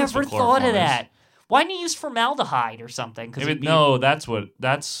 I think that's never what thought of chloroform is. that. Why didn't you use formaldehyde or something? 'Cause it'd be- No, that's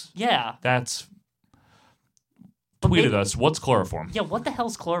Yeah. tweeted us. What's chloroform? Yeah, what the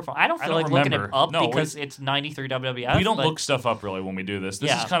hell's chloroform? I don't feel don't like looking remember. it up No, because it's 93 WWF. We don't but look stuff up really when we do this. This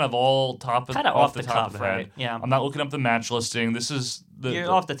Yeah. is kind of all Kinda off the top of the head. right? Yeah. I'm not looking up the match listing. This is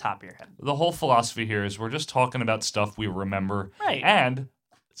You're off the top of your head. the whole philosophy here is we're just talking about stuff we remember, Right. and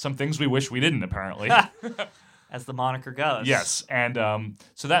some things we wish we didn't. Apparently, As the moniker goes. yes. And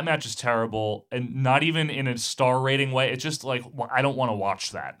so that match is terrible, and not even in a star rating way. It's just like I don't want to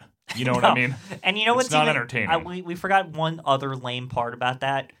watch that. You know what I No. mean? And you know It's what's not even, entertaining. we forgot one other lame part about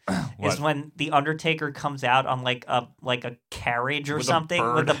that What? is when the Undertaker comes out on like a carriage or With a something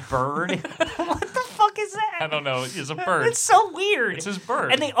bird. with a bird. What the fuck is that? I don't know. It's a bird. It's so weird. It's his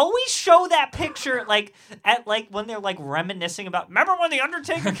bird. And they always show that picture at when they're like reminiscing about. Remember when the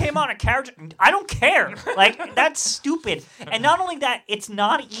Undertaker came on a carriage? I don't care. Like that's stupid. And not only that, it's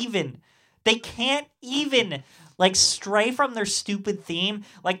not even. They can't even like stray from their stupid theme.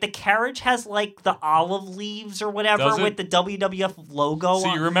 Like the carriage has like the olive leaves or whatever Does it? with the WWF logo. So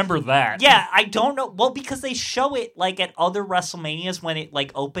on. you remember that? Yeah, I don't know. Well, because they show it like at other WrestleManias when it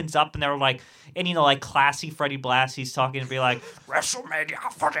like opens up and they're like, and like classy Freddie Blassie's talking to be like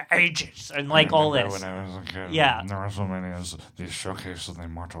WrestleMania for the ages and like all this. When I was a kid, Yeah. the WrestleManias, they showcase the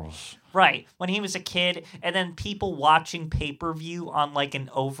immortals. Right, when he was a kid, and then people watching pay-per-view on like an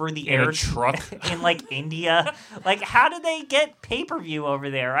over-the-air In a truck. in like India. Like, how do they get pay-per-view over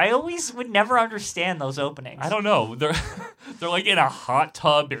there? I always would never understand those openings. I don't know. They're like in a hot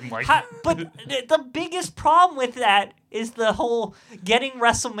tub and like. But the biggest problem with that is the whole getting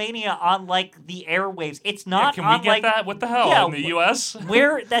WrestleMania on like the airwaves. It's not. Can we on, get like, that? What the hell Yeah, in the U.S.?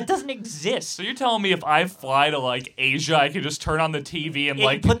 where that doesn't exist. So you're telling me if I fly to like Asia, I could just turn on the TV and Yeah,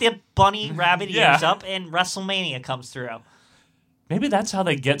 like you put the bunny rabbit Yeah. ears up, and WrestleMania comes through. maybe that's how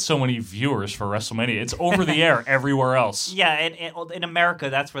they get so many viewers for WrestleMania. It's over the air everywhere else. Yeah, and in America,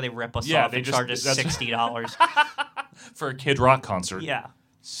 that's where they rip us Yeah, off they and just- charge us that's- $60. For a Kid Rock concert. Yeah.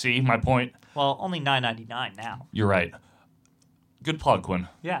 See my point? Well, only $9.99 now. You're right. Good plug, Quinn.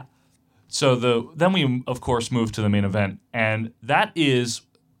 Yeah. So then we of course move to the main event, and that is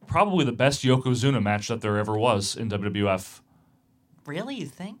probably the best Yokozuna match that there ever was in WWF. Really, you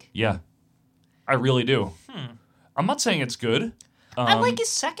think? Yeah, I really do. I'm not saying it's good. I like his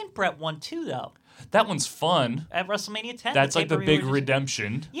second Brett one too, though. That one's fun. At WrestleMania 10. That's like the pay-per-view big was-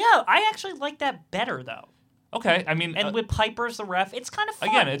 redemption. Yeah, I actually like that better, though. Okay, I mean, And with Piper as the ref, it's kind of fun.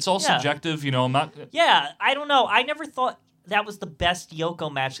 again, it's all Yeah. subjective. You know, I'm not. Yeah, I don't know. I never thought that was the best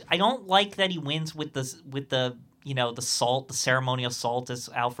Yoko match. I don't like that he wins with the the salt, the ceremonial salt, as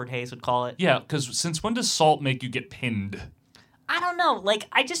Alfred Hayes would call it. Yeah, because since when does salt make you get pinned? I don't know. Like,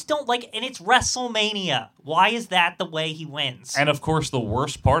 I just don't like, and it's WrestleMania. Why is that the way he wins? And of course, the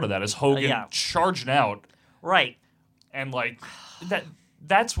worst part of that is Hogan Yeah. charging out, Right. and like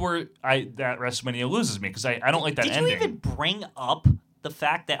that's where that WrestleMania loses me because I don't like that Did ending. you even bring up the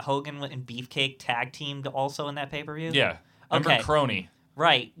fact that Hogan and Beefcake tag teamed also in that pay-per-view? Yeah. Remember Okay. Crony?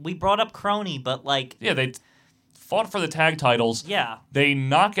 Right. We brought up Crony, but like... Yeah, they fought for the tag titles. Yeah. They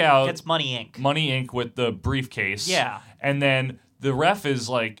knock out Gets Money Inc. Money Inc. with the briefcase. Yeah. And then the ref is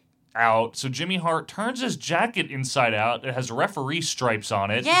like out, so Jimmy Hart turns his jacket inside out. It has referee stripes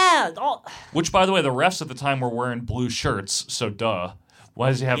on it. Yeah. Which, by the way, the refs at the time were wearing blue shirts, so duh. Why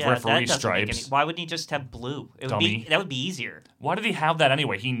does he have referee stripes? Why wouldn't he just have blue? That would be easier. Why did he have that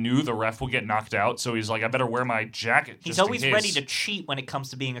anyway? He knew the ref would get knocked out, so he's like, I better wear my jacket. He's always ready to cheat when it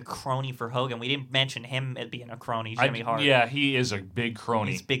comes to being a crony for Hogan. We didn't mention him as being a crony, Jimmy Hart. Yeah, he is a big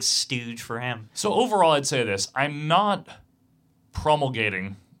crony. He's a big stooge for him. So overall, I'd say this. I'm not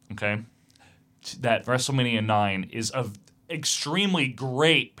promulgating, okay, that WrestleMania 9 is an extremely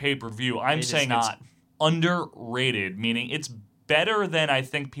great pay-per-view. I'm saying it's underrated, meaning it's better than I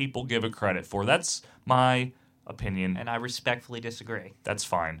think people give it credit for. That's my opinion. And I respectfully disagree. That's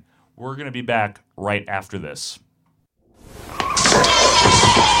fine. We're going to be back right after this.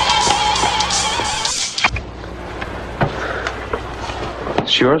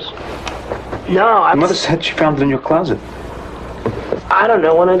 It's yours? No, Your mother said she found it in your closet. I don't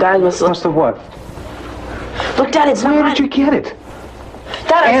know. One of the guys must have... Must have what? Look, Dad, it's not... Where did you get it?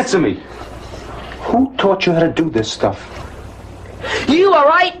 Dad, Answer me. Who taught you how to do this stuff? You, all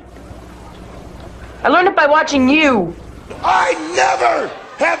right? I learned it by watching you. I never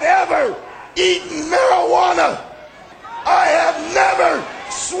have ever eaten marijuana. I have never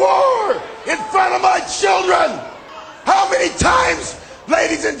swore in front of my children. How many times,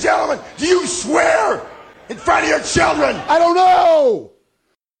 ladies and gentlemen, do you swear in front of your children? I don't know.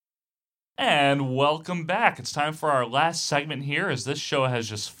 And welcome back. It's time for our last segment here, as this show has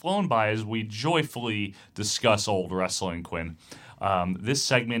just flown by as we joyfully discuss old wrestling, Quinn. This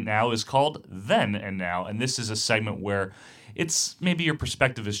segment now is called Then and Now, and this is a segment where it's maybe your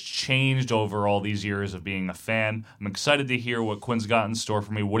perspective has changed over all these years of being a fan. I'm excited to hear what Quinn's got in store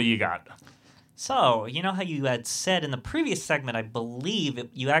for me. What do you got? So, you know how you had said in the previous segment, I believe,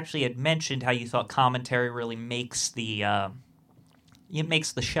 you actually had mentioned how you thought commentary really makes the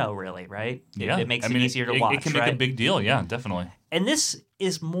show, really, right? Yeah. It makes it easier to watch, It can make a big deal, yeah, definitely. And this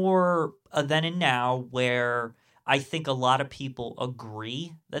is more a then and now where I think a lot of people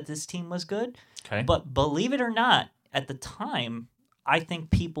agree that this team was good. Okay. But believe it or not, at the time, I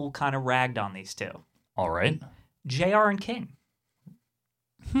think people kind of ragged on these two. All right. JR and King.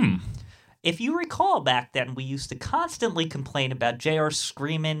 If you recall back then, we used to constantly complain about JR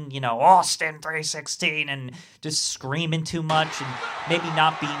screaming, Austin 316, and just screaming too much and maybe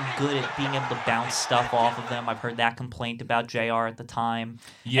not being good at being able to bounce stuff off of them. I've heard that complaint about JR at the time.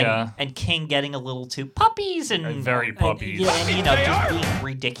 Yeah. And King getting a little too puppies and very puppies. And just being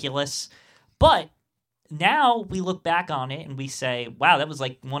ridiculous. But now we look back on it and we say, wow, that was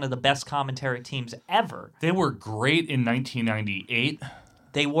like one of the best commentary teams ever. They were great in 1998.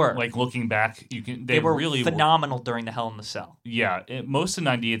 They were. Like, looking back, they were really phenomenal during the Hell in the Cell. Yeah, most of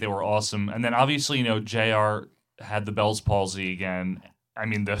 98 they were awesome. And then obviously, JR had the Bell's palsy again. I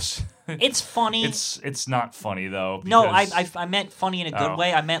mean, this... It's funny. It's not funny, though. No, I meant funny in a good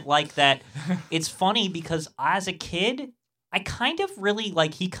way. I meant like that it's funny because as a kid, I kind of really,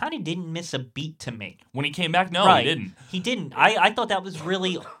 he kind of didn't miss a beat to me. When he came back, no, right. He didn't. He didn't. I thought that was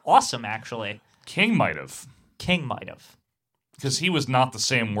really awesome, actually. King might have. Because he was not the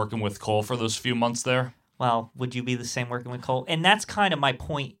same working with Cole for those few months there. Well, would you be the same working with Cole? And that's kind of my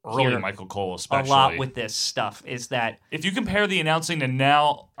point Early here. Michael Cole, especially. A lot with this stuff is that... If you compare the announcing to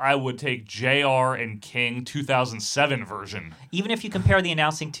now, I would take JR and King 2007 version. Even if you compare the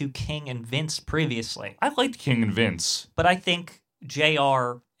announcing to King and Vince previously. I liked King and Vince. But I think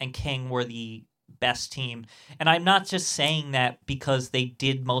JR and King were the best team. And I'm not just saying that because they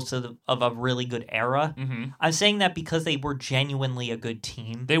did most of a really good era. Mm-hmm. I'm saying that because they were genuinely a good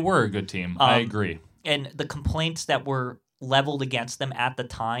team. They were a good team. I agree. And the complaints that were leveled against them at the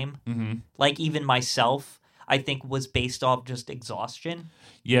time, like even myself, I think was based off just exhaustion.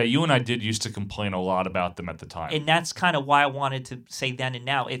 Yeah, you and I did used to complain a lot about them at the time. And that's kind of why I wanted to say then and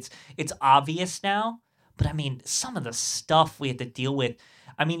now. It's obvious now, but I mean, some of the stuff we had to deal with,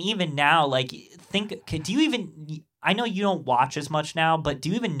 I mean, even now, do you even, I know you don't watch as much now, but do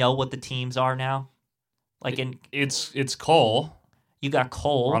you even know what the teams are now? It's Cole. You got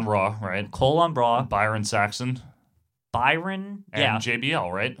Cole. On Raw, right? Cole on Raw. Byron Saxon. Byron? Yeah. And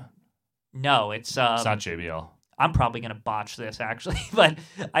JBL, right? No, it's not JBL. I'm probably going to botch this, actually, but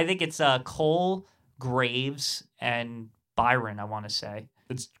I think it's Cole, Graves, and Byron, I want to say.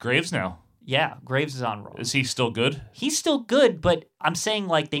 It's Graves now. Yeah, Graves is on Raw. Is he still good? He's still good, but I'm saying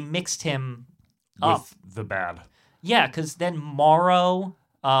they mixed him up. With the bad. Yeah, because then Morrow,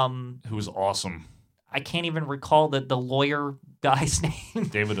 who was awesome. I can't even recall the lawyer guy's name.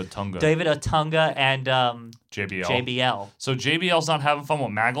 David Otunga. David Otunga and JBL. So JBL's not having fun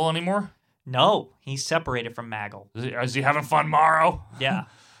with Maggle anymore? No, he's separated from Maggle. Is he having fun, Morrow? Yeah.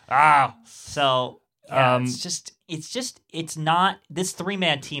 So it's not. This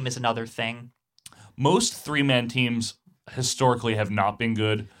 3-man team is another thing. Most 3-man teams historically have not been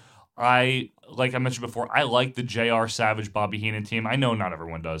good. Like I mentioned before, I like the JR Savage Bobby Heenan team. I know not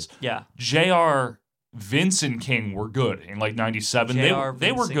everyone does. Yeah. JR Vince and King were good in like 97.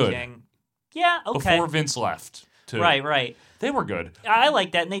 They were good. King. Yeah, okay. Before Vince left. Too. Right. They were good. I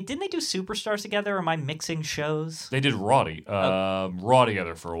like that. And didn't they do Superstars together? Or am I mixing shows? They did Raw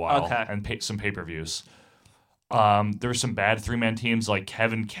together for a while. Okay. And some pay-per-views. There were some bad 3-man teams like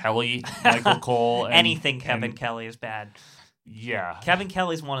Kevin Kelly, Michael Cole. Anything Kevin Kelly is bad. Yeah. Kevin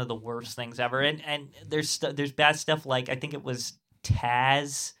Kelly's one of the worst things ever. And there's bad stuff like, I think it was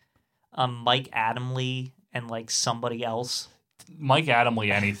Taz, Mike Adamle, and like somebody else. Mike Adamle,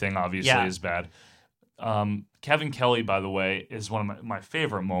 anything obviously is bad. Kevin Kelly, by the way, is one of my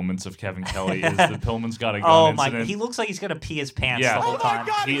favorite moments of Kevin Kelly is the Pillman's Got a Gun incident. He looks like he's going to pee his pants the whole time.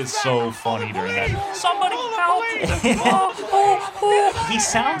 He is so funny during that. Somebody help! He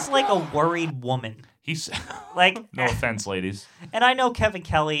sounds like a worried woman. He's like, no offense, ladies. And I know Kevin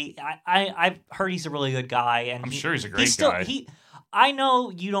Kelly. I've heard he's a really good guy, and I'm sure he's a great guy. I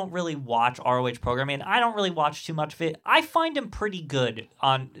know you don't really watch ROH programming, and I don't really watch too much of it. I find him pretty good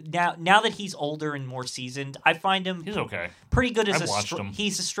on now that he's older and more seasoned. I find him okay. Pretty good as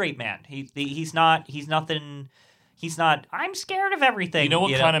he's a straight man. He's not. I'm scared of everything. You know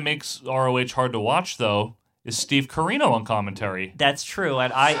what kind of makes ROH hard to watch though? Is Steve Corino on commentary. That's true,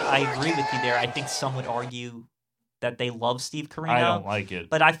 and I agree with you there. I think some would argue that they love Steve Corino. I don't like it.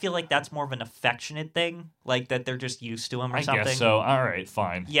 But I feel like that's more of an affectionate thing, like that they're just used to him or something. I guess so. All right,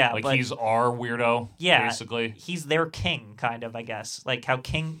 fine. Yeah, like he's our weirdo, basically. He's their king, kind of, I guess. Like how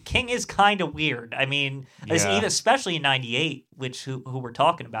King is kind of weird. I mean, especially in 98, who we're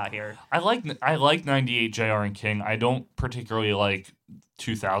talking about here. I like 98 JR and King. I don't particularly like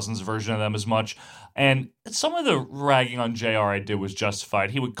 2000s version of them as much. And some of the ragging on JR I did was justified.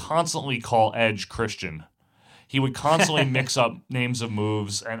 He would constantly call Edge Christian. He would constantly mix up names of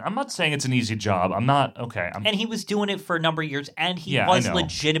moves, and I'm not saying it's an easy job. I'm not, okay. And he was doing it for a number of years, and he was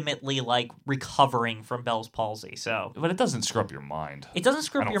legitimately, like, recovering from Bell's palsy, so... But it doesn't screw up your mind. It doesn't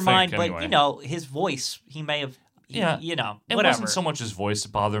screw up your mind, but, you know, his voice, he may have, you know, whatever. It wasn't so much his voice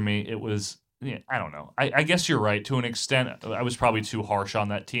that bothered me, it was... Yeah, I don't know. I guess you're right. To an extent, I was probably too harsh on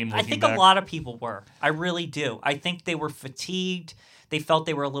that team. I think a lot of people were. I really do. I think they were fatigued. They felt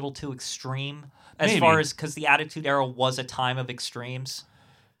they were a little too extreme. As far as, because the Attitude Era was a time of extremes.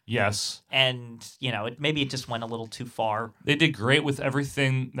 Yes. And, you know, maybe it just went a little too far. They did great with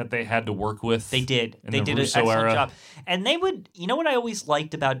everything that they had to work with. They did. They did an excellent job. And they would, you know what I always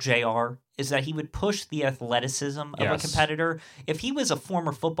liked about JR? Is that he would push the athleticism of a competitor. If he was a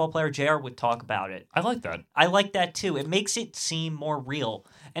former football player, JR would talk about it. I like that. I like that too. It makes it seem more real.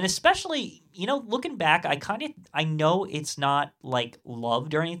 And especially, you know, looking back, I know it's not like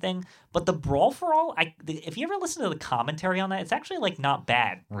loved or anything, but the Brawl for All, if you ever listen to the commentary on that, it's actually like not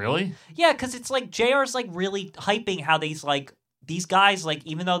bad. Really? Yeah, because it's like JR's like really hyping how these guys, like,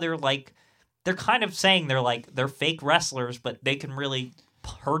 even though they're kind of saying they're fake wrestlers, but they can really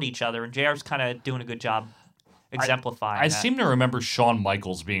hurt each other, and JR's kind of doing a good job exemplifying I that. seem to remember Shawn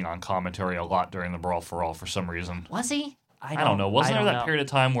Michaels being on commentary a lot during the Brawl for All for some reason. Was he? I don't know. Wasn't there that period of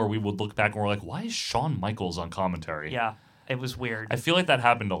time where we would look back and we're like, why is Shawn Michaels on commentary? Yeah, it was weird. I feel like that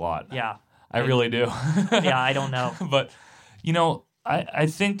happened a lot. Yeah. I really do. Yeah, I don't know. But, you know, I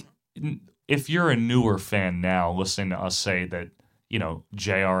think if you're a newer fan now listening to us say that, you know,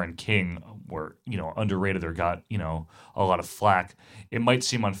 JR and King were, you know, underrated or got, you know, a lot of flack, it might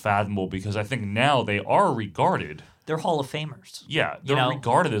seem unfathomable because I think now they are regarded. They're Hall of Famers. Yeah, they're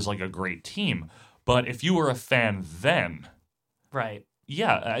regarded as like a great team. But if you were a fan then... Right.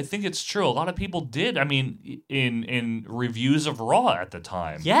 Yeah, I think it's true. A lot of people did. I mean, in reviews of Raw at the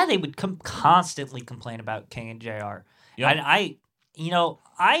time. Yeah, they would constantly complain about King and JR. Yeah. And I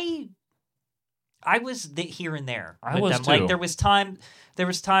was here and there with them. Too. Like there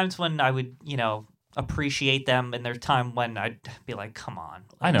was times when I would, you know, appreciate them, and there's time when I'd be like, come on.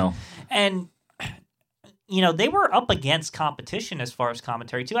 Like, I know. And you know, they were up against competition as far as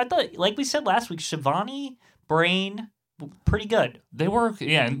commentary too. I thought, like we said last week, Shivani, Brain, pretty good. They were,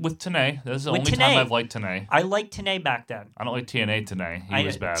 yeah, and with Tenay. That's the only time I've liked Tenay. I liked Tenay back then. I don't like TNA Tenay. He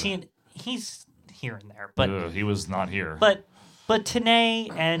was bad. He's here and there, but he was not here. But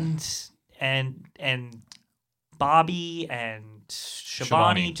Tenay and Bobby and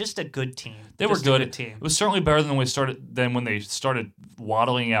Shivani, just a good team. They just were good. A good team. It was certainly better than when they started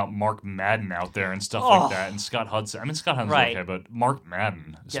waddling out Mark Madden out there and stuff like that, and Scott Hudson. I mean, Scott Hudson's okay, but Mark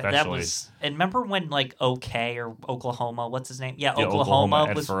Madden especially. Yeah, that was. And remember when like OK or Oklahoma, what's his name? Yeah,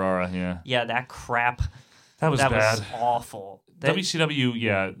 Oklahoma was. Ed Ferrara, yeah, that crap. That was bad. Was awful. WCW,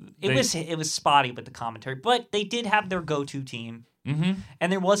 yeah. It was spotty with the commentary, but they did have their go-to team. Mm-hmm.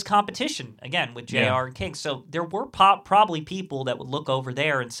 And there was competition, again, with JR and King. So there were probably people that would look over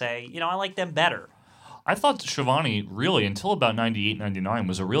there and say, I like them better. I thought Shivani, really, until about 98, 99,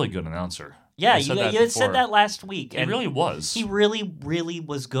 was a really good announcer. Yeah, you had said that last week. He really was. He really, really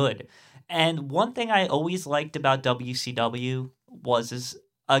was good. And one thing I always liked about WCW was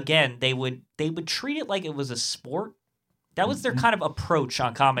again, they would treat it like it was a sport. That was their kind of approach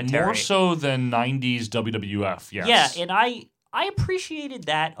on commentary. More so than 90s WWF, yes. Yeah, and I appreciated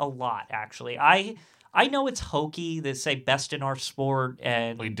that a lot, actually. I know it's hokey to say best in our sport.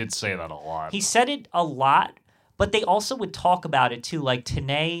 And well, he did say that a lot. He said it a lot, but they also would talk about it, too. Like,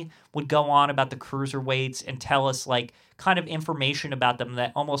 Tenay would go on about the cruiserweights and tell us, like, kind of information about them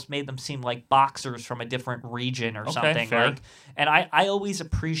that almost made them seem like boxers from a different region or something. Fair. And I always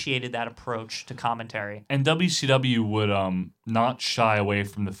appreciated that approach to commentary. And WCW would not shy away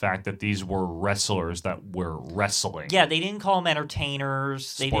from the fact that these were wrestlers that were wrestling. Yeah, they didn't call them entertainers.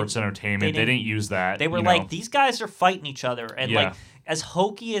 Sports entertainment. They didn't use that. They were like, these guys are fighting each other. And yeah. like, as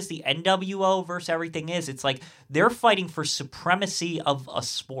hokey as the NWO versus everything is, it's like they're fighting for supremacy of a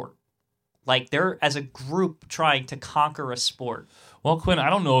sport. Like, they're, as a group, trying to conquer a sport. Well, Quinn, I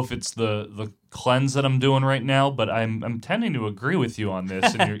don't know if it's the cleanse that I'm doing right now, but I'm tending to agree with you on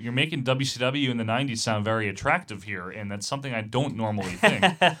this. And you're making WCW in the 90s sound very attractive here, and that's something I don't normally think.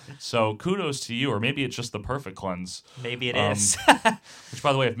 So kudos to you, or maybe it's just the perfect cleanse. Maybe it is. Which,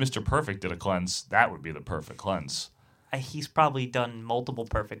 by the way, if Mr. Perfect did a cleanse, that would be the perfect cleanse. He's probably done multiple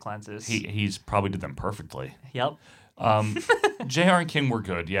perfect cleanses. He's probably did them perfectly. Yep. JR and King were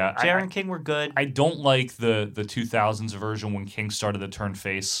good, yeah. JR and King were good. I don't like the 2000s version when King started to turn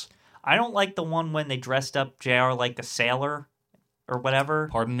face. I don't like the one when they dressed up JR like a sailor or whatever.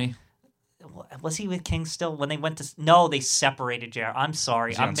 Pardon me? Was he with King still? When they went to... No, they separated JR. I'm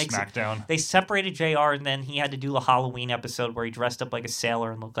sorry. I'm SmackDown? They separated JR, and then he had to do a Halloween episode where he dressed up like a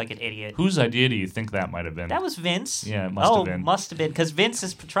sailor and looked like an idiot. Whose idea do you think that might have been? That was Vince. Yeah, it must have been. Must have been, because Vince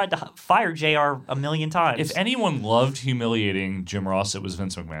has tried to fire JR a million times. If anyone loved humiliating Jim Ross, it was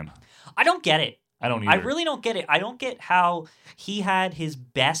Vince McMahon. I don't get it. I don't either. I really don't get it. I don't get how he had his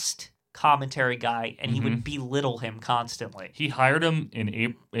best commentary guy and he would belittle him constantly. He hired him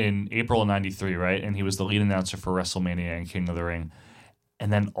in April of 93, right? And he was the lead announcer for WrestleMania and King of the Ring.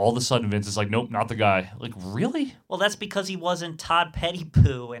 And then all of a sudden Vince is like, nope, not the guy. Like, really? Well, that's because he wasn't Todd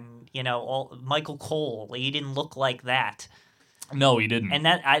Pettigrew and, Michael Cole. Like, he didn't look like that. No, he didn't. And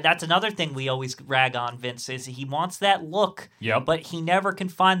that's another thing we always rag on Vince is he wants that look, but he never can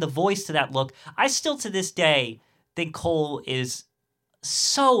find the voice to that look. I still, to this day, think Cole is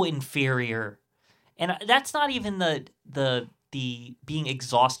so inferior. And that's not even the being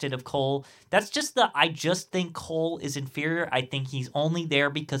exhausted of Cole. That's just I just think Cole is inferior. I think he's only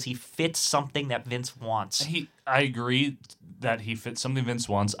there because he fits something that Vince wants. I agree that he fits something Vince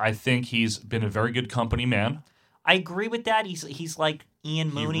wants. I think he's been a very good company man. I agree with that. He's like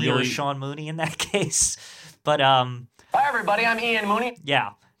Ian Mooney or Sean Mooney in that case. But Hi everybody, I'm Ian Mooney.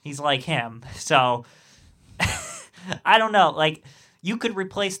 Yeah, he's like him. So I don't know. Like, you could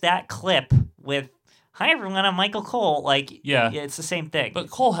replace that clip with "Hi everyone, I'm Michael Cole." Like, yeah, it's the same thing.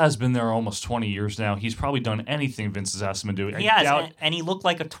 But Cole has been there almost 20 years now. He's probably done anything Vince has asked him to do. He has, and he looked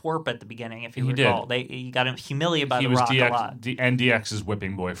like a twerp at the beginning, if you recall. He got humiliated by The Rock a lot. And DX's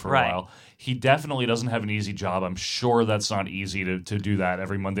whipping boy for a while. He definitely doesn't have an easy job. I'm sure that's not easy to do that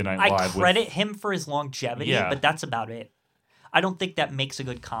every Monday Night Live. I credit him for his longevity, but that's about it. I don't think that makes a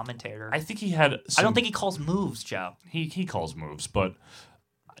good commentator. I think he had I don't think he calls moves, Joe. He calls moves, but...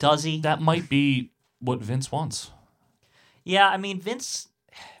 Does he? That might be what Vince wants. Yeah, I mean, Vince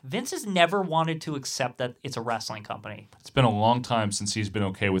has never wanted to accept that it's a wrestling company. It's been a long time since he's been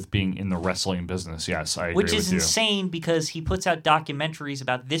okay with being in the wrestling business. Yes, I agree with you. Which is insane because he puts out documentaries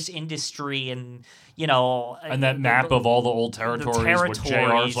about this industry and, and that map of all the old territories with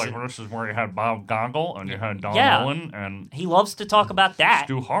JR's like, this is where you had Bob Goggle and you had Don Owen. And he loves to talk about that.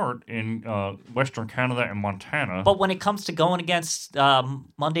 Stu Hart in Western Canada and Montana. But when it comes to going against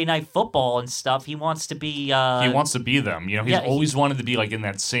Monday Night Football and stuff, he wants to be... he wants to be them. He's always wanted to be like in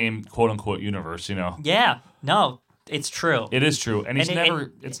that same quote-unquote universe, Yeah, no. It's true. It is true, and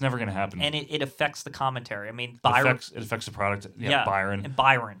it's never going to happen. And it affects the commentary. I mean, Byron. It affects the product. Yeah, Byron. And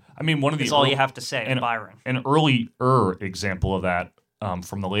Byron. I mean, one of the all you have to say. Byron. An earlier example of that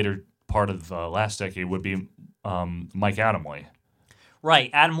from the later part of the last decade would be Mike Adamle.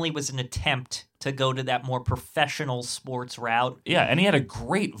 Right. Adamle was an attempt to go to that more professional sports route. Yeah, and he had a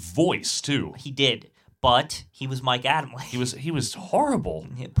great voice too. He did. But he was Mike Adamle. He was horrible.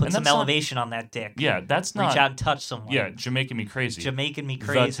 Put some elevation on that dick. Yeah, that's not... Reach out and touch someone. Yeah, Jamaican Me Crazy. Jamaican Me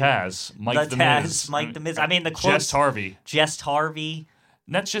Crazy. The Taz. Mike the Miz. Mike the Miz. I mean, the quotes... Just Harvey.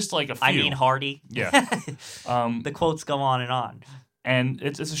 And that's just like a few. I mean Hardy. Yeah. The quotes go on and on. And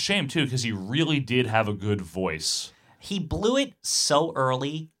it's a shame, too, because he really did have a good voice. He blew it so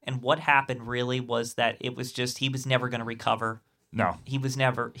early, and what happened really was that it was just he was never going to recover. No, he was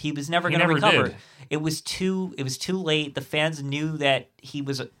never going to recover. Did. It was too late. The fans knew that he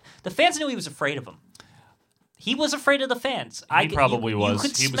was afraid of him. He was afraid of the fans. He probably was. You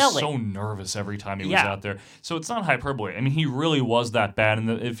could he smell was so nervous every time he was out there. So it's not hyperbole. I mean, he really was that bad. And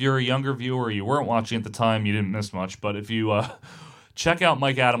if you're a younger viewer, you weren't watching at the time, you didn't miss much. But if you check out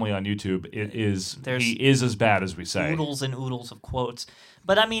Mike Adamle on YouTube, he is as bad as we say. Oodles and oodles of quotes.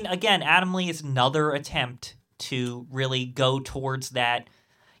 But I mean, again, Adamle is another attempt to really go towards that,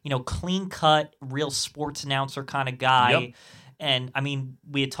 clean-cut, real sports announcer kind of guy. Yep. And, I mean,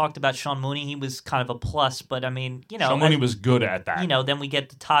 we had talked about Sean Mooney. He was kind of a plus, but, I mean, Sean Mooney was good at that. Then we get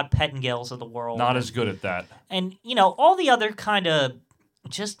the Todd Pettengales of the world. Not as good at that. And, all the other kind of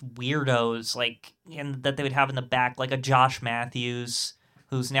just weirdos, that they would have in the back, like a Josh Matthews,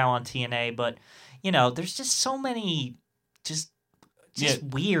 who's now on TNA. But, there's just so many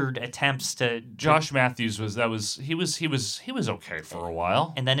weird attempts to. Josh Matthews was okay for a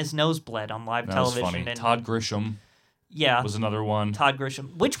while, and then his nose bled on live television. Was funny. And Todd Grisham, was another one. Todd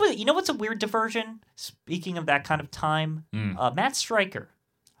Grisham, which was what's a weird diversion. Speaking of that kind of time, Matt Stryker.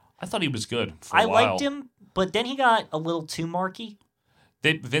 I thought he was good. I liked him, but then he got a little too marky.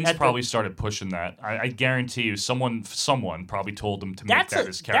 Vince probably started pushing that. I guarantee you, someone probably told him to make that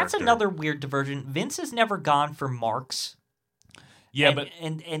his character. That's another weird diversion. Vince has never gone for marks. Yeah,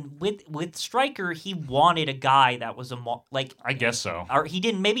 and with Stryker, he wanted a guy that was I guess so. Or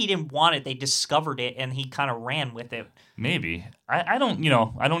maybe he didn't want it. They discovered it, and he kind of ran with it. Maybe I don't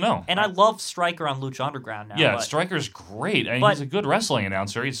know. And I love Stryker on Lucha Underground now. Yeah, Stryker's great. I mean, he's a good wrestling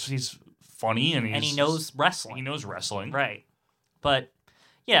announcer. He's funny and he knows wrestling. He knows wrestling, right? But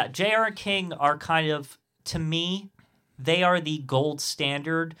yeah, JR and King are kind of, to me, they are the gold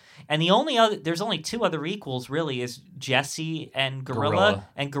standard. And there's only two other equals really, is Jesse and Gorilla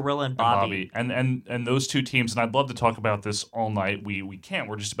and Gorilla and Bobby. And those two teams, and I'd love to talk about this all night. We can't.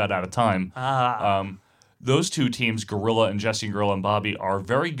 We're just about out of time. Those two teams, Gorilla and Jesse and Gorilla and Bobby, are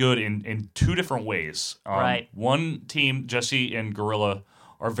very good in two different ways. Right. One team, Jesse and Gorilla,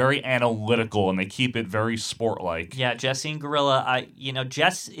 are very analytical and they keep it very sport-like. Yeah, Jesse and Gorilla,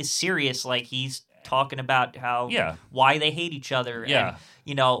 Jess is serious. Like, he's talking about why they hate each other. Yeah.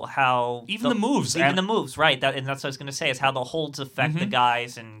 And, how... Even the moves. Even the moves, right. And that's what I was going to say, is how the holds affect the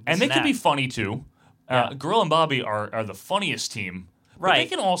guys. And they can be funny, too. Gorilla and Bobby are the funniest team. But they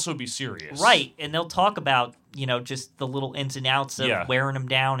can also be serious. Right. And they'll talk about, just the little ins and outs of wearing them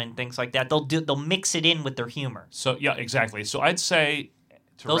down and things like that. They'll mix it in with their humor. So, yeah, exactly. So I'd say...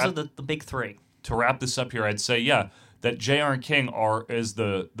 Those are the big three. To wrap this up here, I'd say, that JR and King is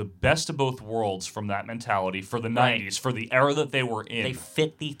the best of both worlds from that mentality for the 90s, for the era that they were in. They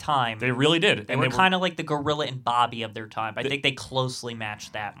fit the time. They really did. They were kind of like the Gorilla and Bobby of their time. I think they closely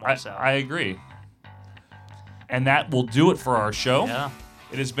matched that more so. I agree. And that will do it for our show. Yeah.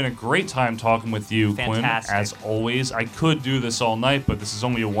 It has been a great time talking with you, Fantastic. Quinn, as always. I could do this all night, but this is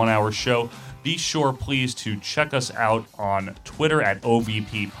only a 1-hour show. Be sure, please, to check us out on Twitter at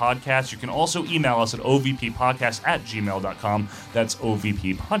OVP Podcast. You can also email us at ovppodcast@gmail.com. That's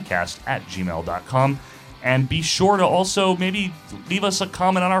ovppodcast@gmail.com. And be sure to also maybe leave us a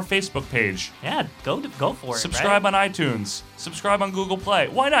comment on our Facebook page. Yeah, go for it. Subscribe on iTunes. Subscribe on Google Play.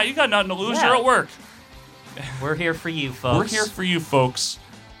 Why not? You got nothing to lose. You're at work. We're here for you, folks. We're here for you, folks.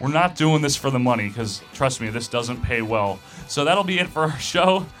 We're not doing this for the money because, trust me, this doesn't pay well. So that'll be it for our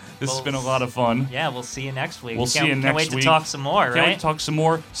show. This has been a lot of fun. Yeah, we'll see you next week. We'll see you next week. Can't wait to talk some more, right? Can't wait to talk some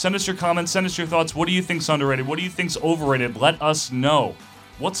more. Send us your comments. Send us your thoughts. What do you think's underrated? What do you think's overrated? Let us know.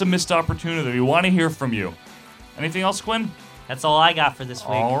 What's a missed opportunity? We want to hear from you. Anything else, Quinn? That's all I got for this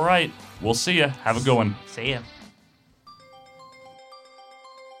week. All right. We'll see you. Have a good one. See ya.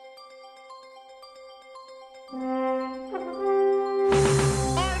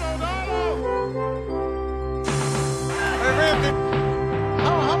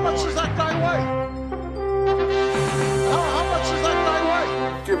 How much does that guy weigh?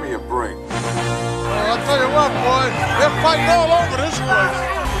 fighting all over this place.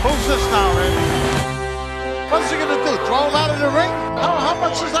 Who's this now, Randy? What's he gonna do? Throw him out of the ring? How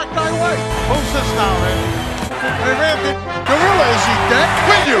much does that guy weigh? Who's this now, Randy? Hey, Randy, Gorilla, is he dead?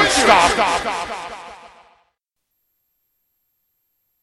 Will you stop?